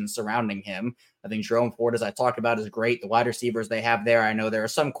questions surrounding him. I think Jerome Ford, as I talked about, is great. The wide receivers they have there, I know there are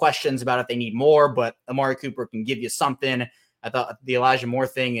some questions about if they need more, but Amari Cooper can give you something. I thought the Elijah Moore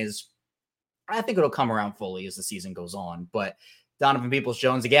thing I think it'll come around fully as the season goes on. But Donovan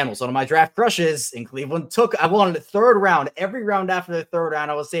Peoples-Jones, again, was one of my draft crushes in Cleveland. I wanted the 3rd round. Every round after the 3rd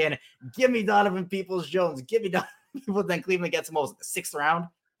round, I was saying, give me Donovan Peoples-Jones. Give me Donovan Peoples. Then Cleveland gets him. What was it, the 6th round?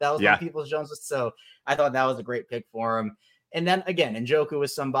 That was when Peoples-Jones was. So I thought that was a great pick for him. And then again, Njoku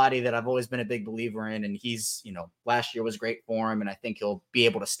was somebody that I've always been a big believer in. And he's, last year was great for him. And I think he'll be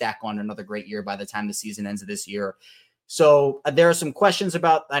able to stack on another great year by the time the season ends of this year. So there are some questions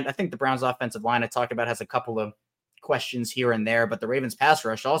about, I think the Browns offensive line I talked about has a couple of questions here and there, but the Ravens pass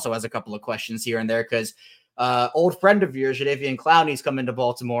rush also has a couple of questions here and there because old friend of yours, Jadeveon Clowney's come into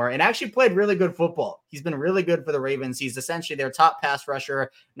Baltimore and actually played really good football. He's been really good for the Ravens. He's essentially their top pass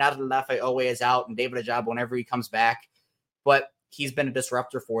rusher now that Lafayette is out and David Ajabo whenever he comes back. But he's been a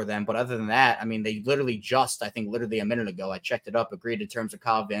disruptor for them. But other than that, I mean, they literally a minute ago, I checked it up, agreed in terms of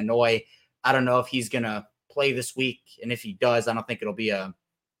Kyle Van Noy. I don't know if he's going to play this week. And if he does, I don't think it'll be a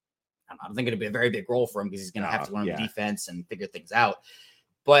very big role for him because he's going to have to learn the defense and figure things out.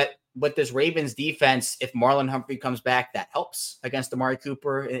 But with this Ravens defense, if Marlon Humphrey comes back, that helps against Amari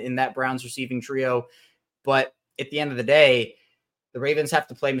Cooper in that Browns receiving trio. But at the end of the day, the Ravens have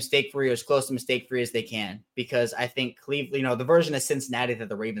to play mistake-free or as close to mistake-free as they can, because I think Cleveland, the version of Cincinnati that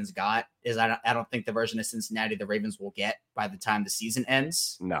the Ravens got is I don't think the version of Cincinnati the Ravens will get by the time the season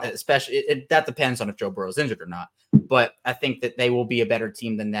ends. No, especially that depends on if Joe Burrow's injured or not. But I think that they will be a better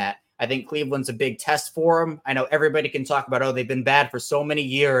team than that. I think Cleveland's a big test for them. I know everybody can talk about, they've been bad for so many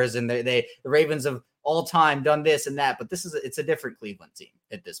years, and the Ravens have all time done this and that, but it's a different Cleveland team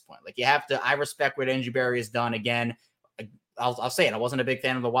at this point. Like, you have to, I respect what Andrew Berry has done. Again, I'll say it. I wasn't a big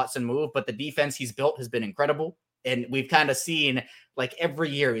fan of the Watson move, but the defense he's built has been incredible. And we've kind of seen, like, every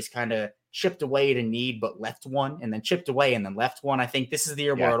year he's kind of chipped away at a need, but left one, and then chipped away and then left one. I think this is the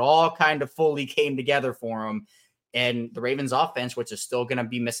year where it all kind of fully came together for him. And the Ravens offense, which is still going to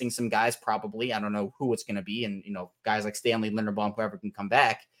be missing some guys, probably. I don't know who it's going to be. And, guys like Stanley, Linderbaum, whoever can come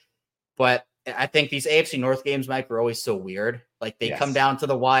back. But I think these AFC North games, Mike, are always so weird. Like, they come down to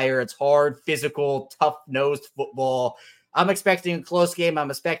the wire. It's hard, physical, tough-nosed football. I'm expecting a close game. I'm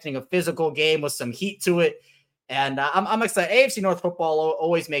expecting a physical game with some heat to it. And I'm excited. AFC North football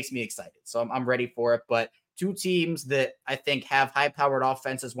always makes me excited. So I'm ready for it. But two teams that I think have high-powered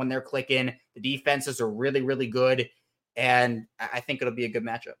offenses when they're clicking. The defenses are really, really good. And I think it'll be a good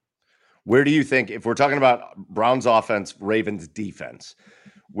matchup. Where do you think, if we're talking about Browns offense, Ravens defense,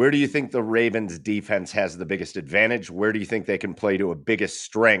 where do you think the Ravens defense has the biggest advantage? Where do you think they can play to a biggest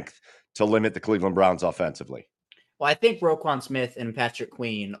strength to limit the Cleveland Browns offensively? Well, I think Roquan Smith and Patrick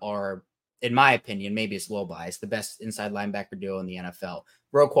Queen are, in my opinion, maybe it's a little biased, the best inside linebacker duo in the NFL.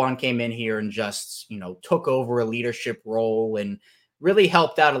 Roquan came in here and just, took over a leadership role and really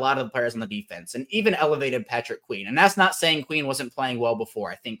helped out a lot of the players on the defense and even elevated Patrick Queen. And that's not saying Queen wasn't playing well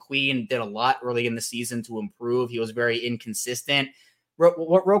before. I think Queen did a lot early in the season to improve. He was very inconsistent.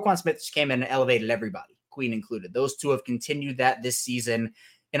 Roquan Smith just came in and elevated everybody, Queen included. Those two have continued that this season.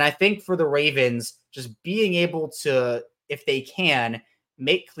 And I think for the Ravens, just being able to, if they can,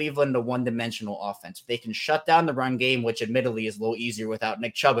 make Cleveland a one-dimensional offense. If they can shut down the run game, which admittedly is a little easier without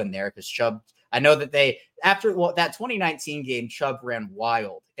Nick Chubb in there, because Chubb, I know that after that 2019 game, Chubb ran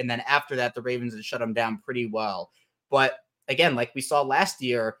wild. And then after that, the Ravens had shut him down pretty well. But again, like we saw last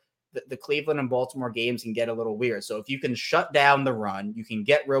year, the Cleveland and Baltimore games can get a little weird. So if you can shut down the run, you can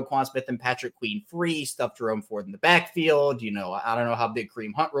get Roquan Smith and Patrick Queen free, stuff Jerome Ford in the backfield. I don't know how big the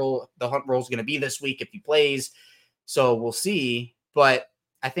Hunt role is going to be this week if he plays. So we'll see. But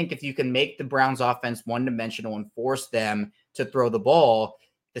I think if you can make the Browns offense one-dimensional and force them to throw the ball,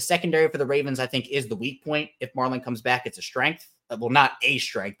 the secondary for the Ravens, I think, is the weak point. If Marlon comes back, it's a strength. Well, not a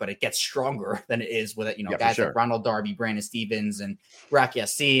strength, but it gets stronger than it is with guys like Ronald Darby, Brandon Stevens, and Rock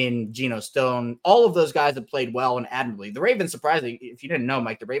Ya-Sin, Geno Stone. All of those guys have played well and admirably. The Ravens, surprisingly, if you didn't know,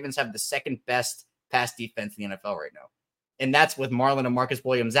 Mike, the Ravens have the second best pass defense in the NFL right now. And that's with Marlon and Marcus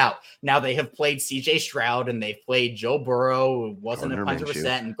Williams out. Now they have played C.J. Stroud and they've played Joe Burrow, who wasn't 100%,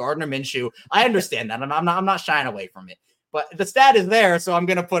 and Gardner Minshew. I understand that. I'm not shying away from it. But the stat is there, so I'm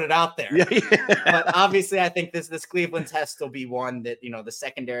going to put it out there. Yeah. But obviously, I think this Cleveland test will be one that, the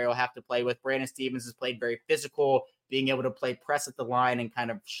secondary will have to play with. Brandon Stevens has played very physical, being able to play press at the line and kind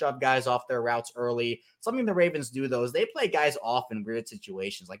of shove guys off their routes early. Something the Ravens do, though, is they play guys off in weird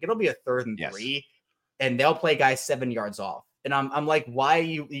situations. Like, it'll be a 3rd and 3, and they'll play guys 7 yards off. And I'm like, why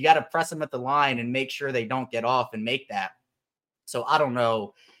you got to press them at the line and make sure they don't get off and make that. So I don't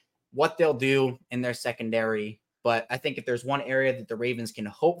know what they'll do in their secondary. But I think if there's one area that the Ravens can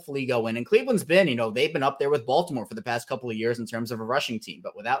hopefully go in, and Cleveland's been, they've been up there with Baltimore for the past couple of years in terms of a rushing team.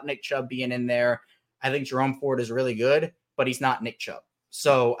 But without Nick Chubb being in there, I think Jerome Ford is really good, but he's not Nick Chubb.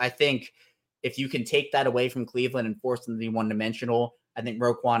 So I think if you can take that away from Cleveland and force them to be one-dimensional, I think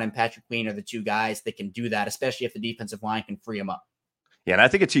Roquan and Patrick Queen are the two guys that can do that, especially if the defensive line can free them up. Yeah, and I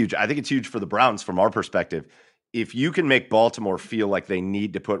think it's huge. I think it's huge for the Browns from our perspective. If you can make Baltimore feel like they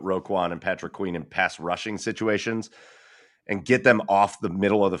need to put Roquan and Patrick Queen in pass rushing situations and get them off the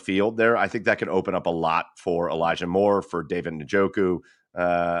middle of the field there, I think that could open up a lot for Elijah Moore, for David Njoku.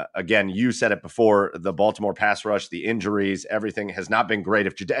 Again, you said it before, the Baltimore pass rush, the injuries, everything has not been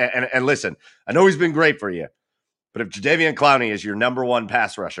great. And listen, I know he's been great for you, but if Jadeveon Clowney is your number one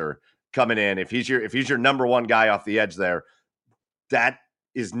pass rusher coming in, if he's your number one guy off the edge there, that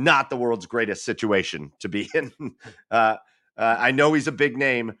is not the world's greatest situation to be in. I know he's a big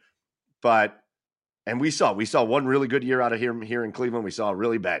name, and we saw one really good year out of him here in Cleveland. We saw a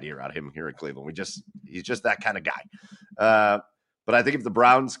really bad year out of him here in Cleveland. He's just that kind of guy. But I think if the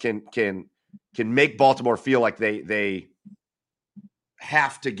Browns can make Baltimore feel like they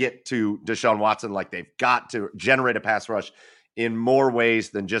have to get to Deshaun Watson, like they've got to generate a pass rush in more ways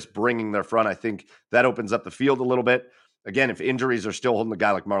than just bringing their front, I think that opens up the field a little bit. Again, if injuries are still holding a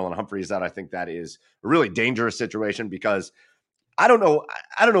guy like Marlon Humphreys out, I think that is a really dangerous situation because I don't know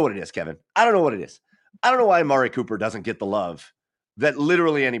what it is, Kevin. I don't know what it is. I don't know why Amari Cooper doesn't get the love that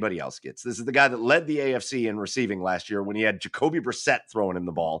literally anybody else gets. This is the guy that led the AFC in receiving last year when he had Jacoby Brissett throwing him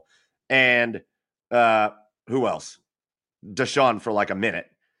the ball. And who else? Deshaun for like a minute.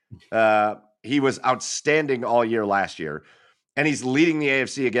 He was outstanding all year last year. And he's leading the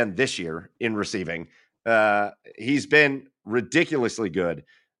AFC again this year in receiving. He's been ridiculously good.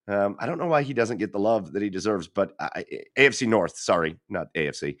 I don't know why he doesn't get the love that he deserves, but AFC North, sorry, not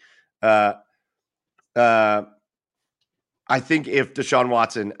AFC. I think if Deshaun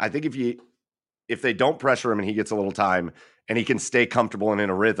Watson, if they don't pressure him and he gets a little time and he can stay comfortable and in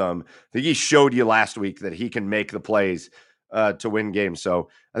a rhythm, I think he showed you last week that he can make the plays to win games. So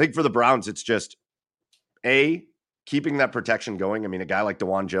I think for the Browns, it's just keeping that protection going. I mean, a guy like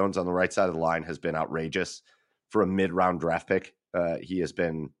DeJuan Jones on the right side of the line has been outrageous for a mid-round draft pick. He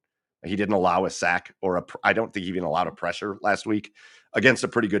didn't allow a sack I don't think he even allowed a pressure last week against a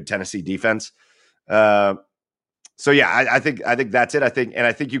pretty good Tennessee defense. So yeah, I think that's it. I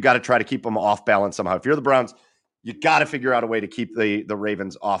think you got to try to keep them off balance somehow. If you're the Browns, you got to figure out a way to keep the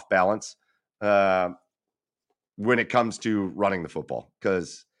Ravens off balance when it comes to running the football,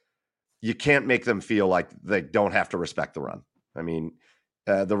 because you can't make them feel like they don't have to respect the run. I mean,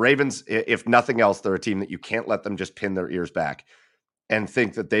 the Ravens, if nothing else, they're a team that you can't let them just pin their ears back and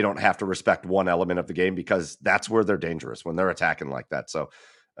think that they don't have to respect one element of the game, because that's where they're dangerous, when they're attacking like that. So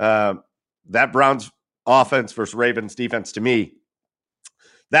that Browns offense versus Ravens defense, to me,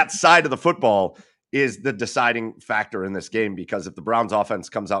 that side of the football is the deciding factor in this game, because if the Browns offense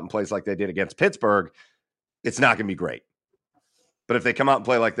comes out and plays like they did against Pittsburgh, it's not going to be great. But if they come out and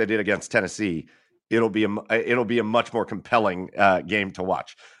play like they did against Tennessee, it'll be a much more compelling game to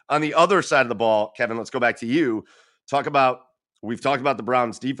watch. On the other side of the ball, Kevin, let's go back to you. We've talked about the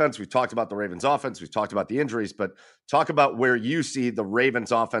Browns defense. We've talked about the Ravens offense. We've talked about the injuries, but talk about where you see the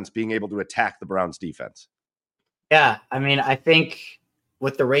Ravens offense being able to attack the Browns defense. Yeah, I mean, I think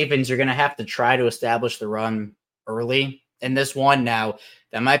with the Ravens, you're going to have to try to establish the run early in this one. Now,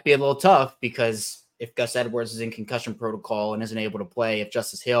 that might be a little tough because if Gus Edwards is in concussion protocol and isn't able to play, if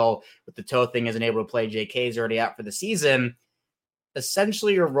Justice Hill with the toe thing isn't able to play, JK is already out for the season,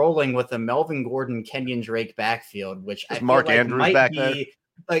 essentially you're rolling with a Melvin Gordon, Kenyon Drake backfield, which I feel Mark like Andrews might back be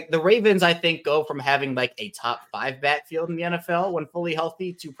like the Ravens, I think, go from having like a top 5 backfield in the NFL when fully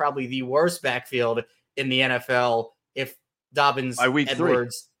healthy to probably the worst backfield in the NFL if Dobbins, by week 3.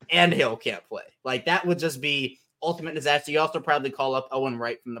 Edwards, and Hill can't play. Like that would just be ultimate disaster. You also probably call up Owen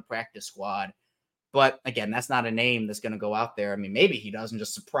Wright from the practice squad. But again, that's not a name that's going to go out there. I mean, maybe he doesn't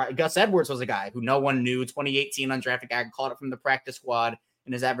just surprise. Gus Edwards was a guy who no one knew, 2018 undrafted guy, called it from the practice squad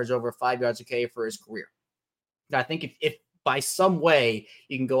and has averaged over 5 yards a carry for his career. I think if by some way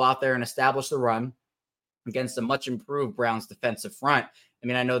you can go out there and establish the run against a much improved Browns defensive front. I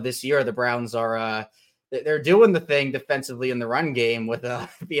mean, I know this year the Browns are they're doing the thing defensively in the run game with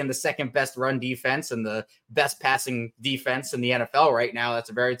being the second best run defense and the best passing defense in the NFL right now.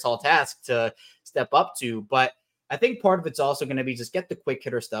 That's a very tall task to step up to. But I think part of it's also going to be just get the quick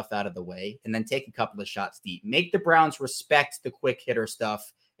hitter stuff out of the way and then take a couple of shots deep. Make the Browns respect the quick hitter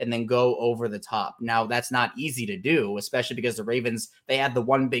stuff and then go over the top. Now, that's not easy to do, especially because the Ravens, they had the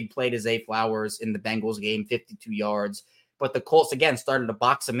one big play to Zay Flowers in the Bengals game, 52 yards. But the Colts, again, started to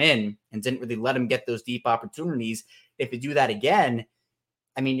box him in and didn't really let him get those deep opportunities. If you do that again,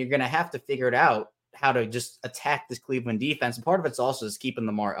 I mean, you're going to have to figure it out how to just attack this Cleveland defense. And part of it's also is keeping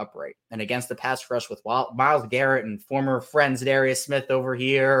Lamar upright. And against the pass rush with Myles Garrett and former friends Darius Smith over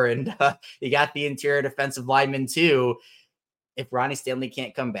here, and you got the interior defensive lineman too. If Ronnie Stanley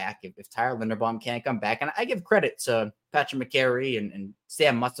can't come back, if Tyler Linderbaum can't come back, and I give credit to Patrick McCary and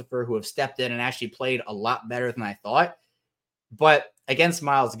Sam Mustipher, who have stepped in and actually played a lot better than I thought. But against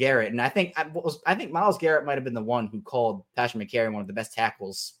Myles Garrett, and I think Myles Garrett might have been the one who called Patrick McCary one of the best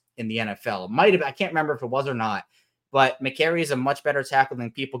tackles in the NFL. Might have, I can't remember if it was or not, but McCary is a much better tackle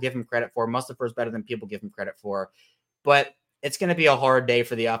than people give him credit for. Mustipher is better than people give him credit for. But it's going to be a hard day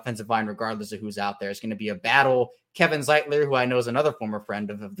for the offensive line, regardless of who's out there. It's going to be a battle. Kevin Zeitler, who I know is another former friend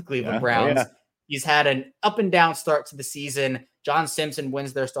of the Cleveland Browns, he's had an up and down start to the season. John Simpson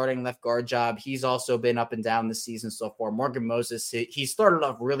wins their starting left guard job. He's also been up and down this season so far. Morgan Moses, he started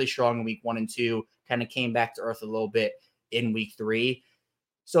off really strong in week 1 and 2, kind of came back to earth a little bit in week 3.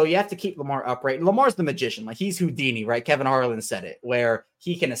 So you have to keep Lamar upright. Lamar's the magician. Like he's Houdini, right? Kevin Harlan said it, where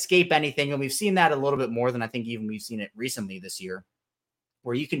he can escape anything. And we've seen that a little bit more than I think even we've seen it recently this year,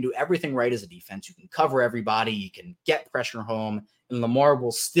 where you can do everything right as a defense. You can cover everybody. You can get pressure home. And Lamar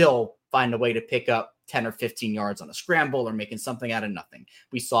will still find a way to pick up 10 or 15 yards on a scramble or making something out of nothing.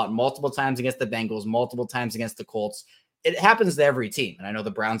 We saw it multiple times against the Bengals, multiple times against the Colts. It happens to every team. And I know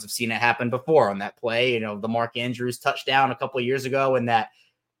the Browns have seen it happen before on that play. You know, the Mark Andrews touchdown a couple of years ago in that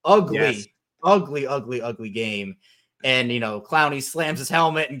ugly game. And, you know, Clowney slams his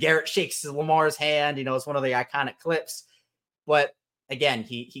helmet and Garrett shakes Lamar's hand. You know, it's one of the iconic clips. But again,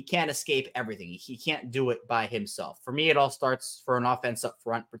 he can't escape everything. He can't do it by himself. For me, it all starts for an offense up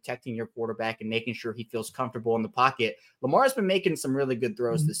front, protecting your quarterback and making sure he feels comfortable in the pocket. Lamar's been making some really good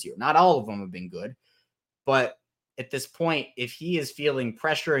throws this year. Not all of them have been good, but at this point, if he is feeling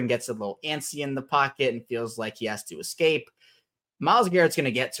pressure and gets a little antsy in the pocket and feels like he has to escape, Myles Garrett's going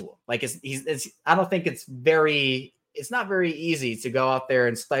to get to him. Like I don't think it's not very easy to go out there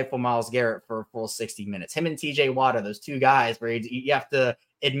and stifle Myles Garrett for a full 60 minutes. Him and TJ Watt are those two guys where you have to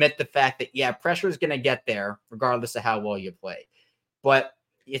admit the fact that, yeah, pressure is going to get there regardless of how well you play. But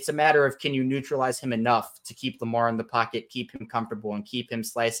it's a matter of, can you neutralize him enough to keep Lamar in the pocket, keep him comfortable, and keep him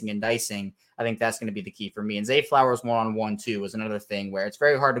slicing and dicing? I think that's going to be the key for me. And Zay Flowers one-on-one, too, is another thing where it's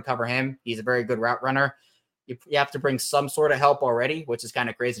very hard to cover him. He's a very good route runner. You have to bring some sort of help already, which is kind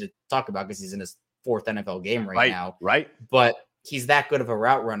of crazy to talk about because he's in his 4th NFL game right now. Right. But he's that good of a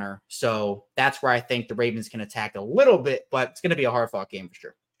route runner. So that's where I think the Ravens can attack a little bit, but it's going to be a hard-fought game for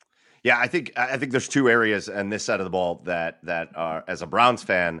sure. Yeah, I think there's 2 areas on this side of the ball that are, as a Browns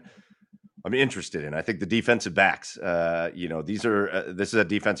fan, I'm interested in. I think the defensive backs. This is a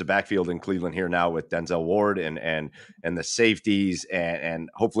defensive backfield in Cleveland here now with Denzel Ward and the safeties and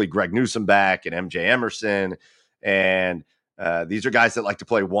hopefully Greg Newsome back and MJ Emerson, and these are guys that like to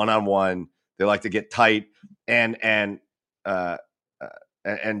play one-on-one. They like to get tight, and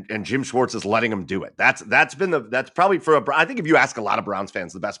Jim Schwartz is letting them do it. that's probably I think if you ask a lot of Browns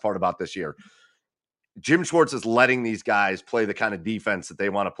fans, the best part about this year, Jim Schwartz is letting these guys play the kind of defense that they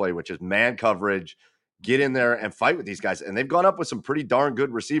want to play, which is man coverage, get in there and fight with these guys. And they've gone up with some pretty darn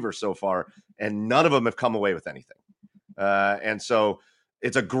good receivers so far, and none of them have come away with anything. And so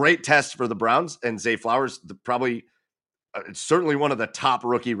it's a great test for the Browns, and Zay Flowers probably certainly one of the top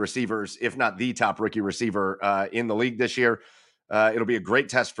rookie receivers, if not the top rookie receiver in the league this year. It'll be a great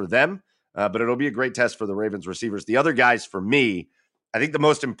test for them, but it'll be a great test for the Ravens receivers. The other guys for me, I think the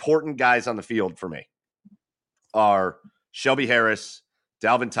most important guys on the field for me are Shelby Harris,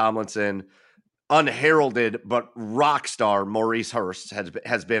 Dalvin Tomlinson, unheralded but rock star Maurice Hurst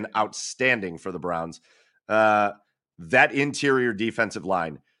has been outstanding for the Browns. That interior defensive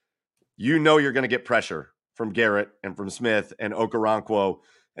line, you're going to get pressure from Garrett and from Smith and Okoronkwo,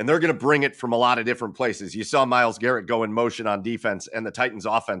 and they're going to bring it from a lot of different places. You saw Myles Garrett go in motion on defense, and the Titans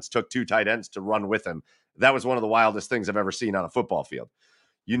offense took 2 tight ends to run with him. That was one of the wildest things I've ever seen on a football field.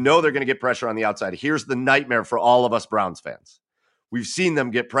 They're going to get pressure on the outside. Here's the nightmare for all of us Browns fans. We've seen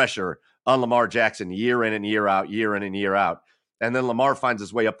them get pressure on Lamar Jackson year in and year out, year in and year out. And then Lamar finds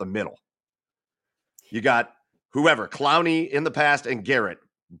his way up the middle. You got whoever, Clowney in the past and Garrett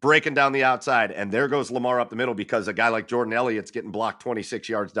breaking down the outside. And there goes Lamar up the middle because a guy like Jordan Elliott's getting blocked 26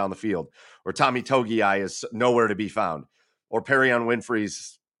 yards down the field. Or Tommy Togiai is nowhere to be found. Or Perion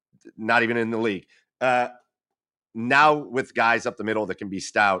Winfrey's not even in the league. Now with guys up the middle that can be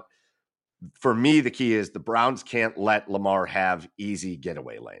stout, for me, the key is the Browns can't let Lamar have easy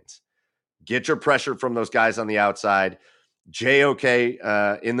getaway lanes. Get your pressure from those guys on the outside. JOK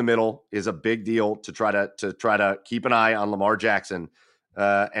in the middle is a big deal to try to keep an eye on Lamar Jackson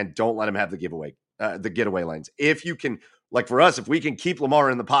and don't let him have the getaway lanes. If you can, like for us, if we can keep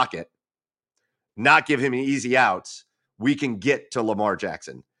Lamar in the pocket, not give him easy outs, we can get to Lamar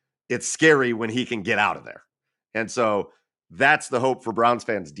Jackson. It's scary when he can get out of there. And so that's the hope for Browns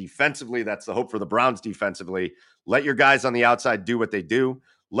fans defensively. That's the hope for the Browns defensively. Let your guys on the outside do what they do.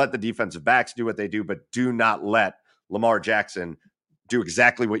 Let the defensive backs do what they do, but do not let Lamar Jackson do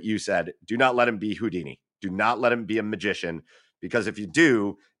exactly what you said. Do not let him be Houdini. Do not let him be a magician, because if you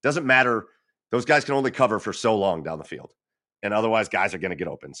do, it doesn't matter. Those guys can only cover for so long down the field, and otherwise guys are going to get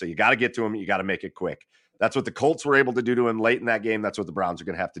open. So you got to get to him. You got to make it quick. That's what the Colts were able to do to him late in that game. That's what the Browns are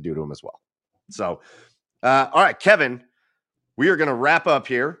going to have to do to him as well. So, all right, Kevin, we are going to wrap up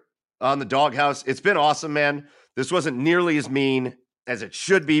here on the Doghouse. It's been awesome, man. This wasn't nearly as mean as it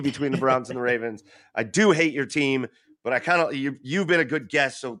should be between the Browns and the Ravens. I do hate your team, but I kind of you've been a good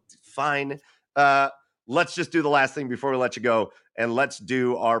guest, so fine. Let's just do the last thing before we let you go, and let's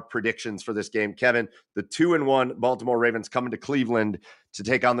do our predictions for this game. Kevin, the 2-1 Baltimore Ravens coming to Cleveland to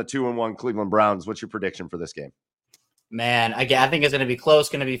take on the 2-1 Cleveland Browns. What's your prediction for this game? Man, I think it's going to be close,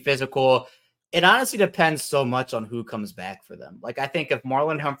 going to be physical. It honestly depends so much on who comes back for them. Like, I think if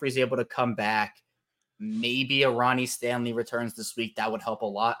Marlon Humphrey's able to come back, maybe a Ronnie Stanley returns this week, that would help a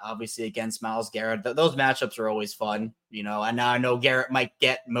lot, obviously, against Myles Garrett. Those matchups are always fun, and now I know Garrett might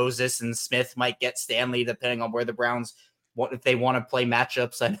get Moses and Smith might get Stanley, depending on where the Browns, if they want to play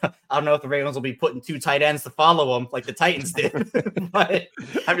matchups. I don't know if the Ravens will be putting 2 tight ends to follow them like the Titans did. But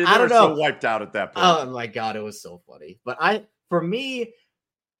I mean, they were so wiped out at that point. Oh, my God, it was so funny. But for me,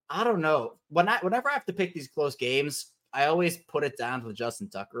 I don't know. Whenever I have to pick these close games, I always put it down to the Justin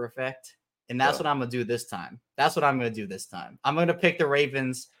Tucker effect. And that's what I'm going to do this time. I'm going to pick the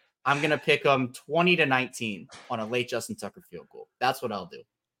Ravens. I'm going to pick them 20-19 on a late Justin Tucker field goal. That's what I'll do.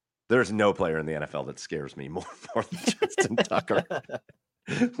 There's no player in the NFL that scares me more than Justin Tucker.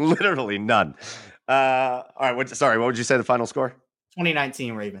 Literally none. All right. What would you say the final score?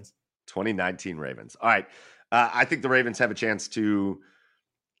 2019 Ravens. 2019 Ravens. All right. I think the Ravens have a chance to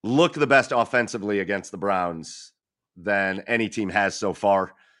look the best offensively against the Browns than any team has so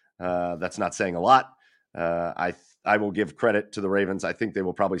far. That's not saying a lot. I will give credit to the Ravens. I think they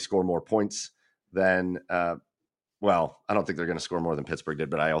will probably score more points than, I don't think they're going to score more than Pittsburgh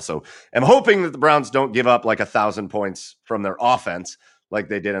did, but I also am hoping that the Browns don't give up like 1,000 points from their offense like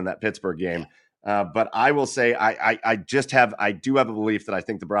they did in that Pittsburgh game. But I will say I do have a belief that I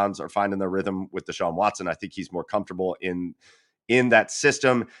think the Browns are finding their rhythm with Deshaun Watson. I think he's more comfortable in that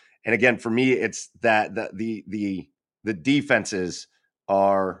system. And again, for me, it's that the defenses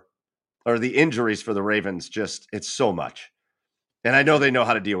or the injuries for the Ravens, it's so much. And I know they know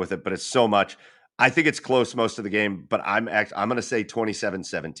how to deal with it, but it's so much. I think it's close most of the game, but I'm going to say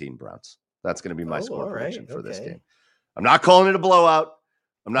 27-17 Browns. That's going to be my score prediction for this game. I'm not calling it a blowout.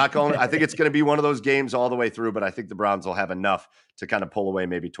 I think it's going to be one of those games all the way through, but I think the Browns will have enough to kind of pull away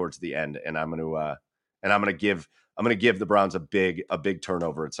maybe towards the end. And I'm going to give the Browns a big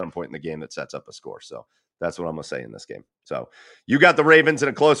turnover at some point in the game that sets up a score. So that's what I'm going to say in this game. So you got the Ravens in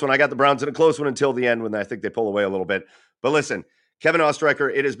a close one. I got the Browns in a close one until the end when I think they pull away a little bit. But listen, Kevin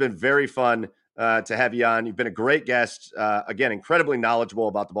Ostreicher, it has been very fun to have you on. You've been a great guest. Again, incredibly knowledgeable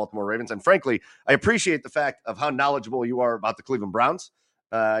about the Baltimore Ravens. And frankly, I appreciate the fact of how knowledgeable you are about the Cleveland Browns.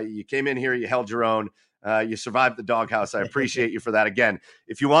 You came in here, you held your own. You survived the doghouse. I appreciate you for that. Again,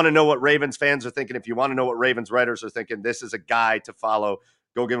 if you want to know what Ravens fans are thinking, if you want to know what Ravens writers are thinking, this is a guy to follow.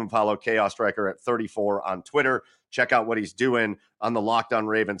 Go give him a follow, Chaos Striker at 34 on Twitter. Check out what he's doing on the Locked On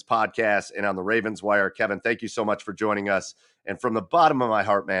Ravens podcast and on the Ravens Wire. Kevin, thank you so much for joining us. And from the bottom of my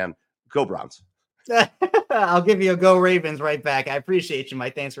heart, man, go Browns. I'll give you a go Ravens right back. I appreciate you,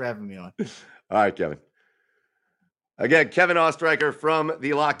 Mike. Thanks for having me on. All right, Kevin. Again, Kevin Ostreicher from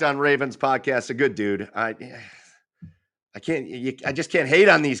the Locked On Ravens podcast, a good dude. I just can't hate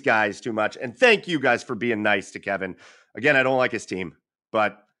on these guys too much. And thank you guys for being nice to Kevin. Again, I don't like his team,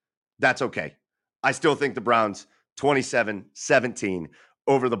 but that's okay. I still think the Browns 27-17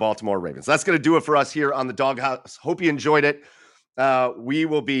 over the Baltimore Ravens. That's going to do it for us here on the Doghouse. Hope you enjoyed it. We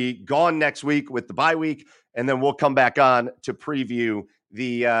will be gone next week with the bye week, and then we'll come back on to preview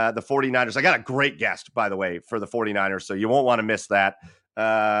the 49ers. I got a great guest, by the way, for the 49ers, so you won't want to miss that.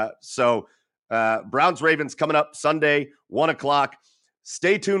 Browns Ravens coming up Sunday, 1 o'clock.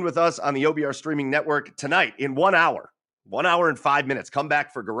 Stay tuned with us on the OBR streaming network tonight in 1 hour. 1 hour and 5 minutes. Come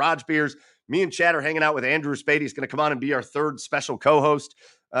back for Garage Beers. Me and Chad are hanging out with Andrew Spady. He's going to come on and be our third special co-host.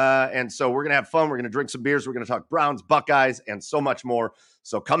 And so we're going to have fun. We're going to drink some beers. We're going to talk Browns, Buckeyes, and so much more.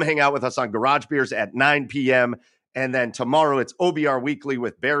 So come hang out with us on Garage Beers at 9 p.m. And then tomorrow it's OBR Weekly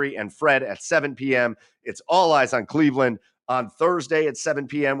with Barry and Fred at 7 p.m. It's All Eyes on Cleveland on Thursday at 7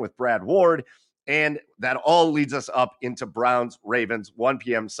 p.m. with Brad Ward. And that all leads us up into Browns, Ravens, 1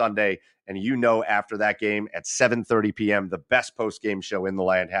 p.m. Sunday. And you know, after that game at 7:30 p.m., the best post-game show in the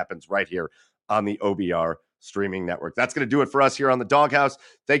land happens right here on the OBR streaming network. That's going to do it for us here on the Doghouse.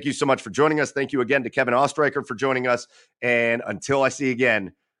 Thank you so much for joining us. Thank you again to Kevin Ostreicher for joining us. And until I see you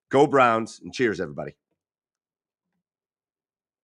again, go Browns, and cheers, everybody.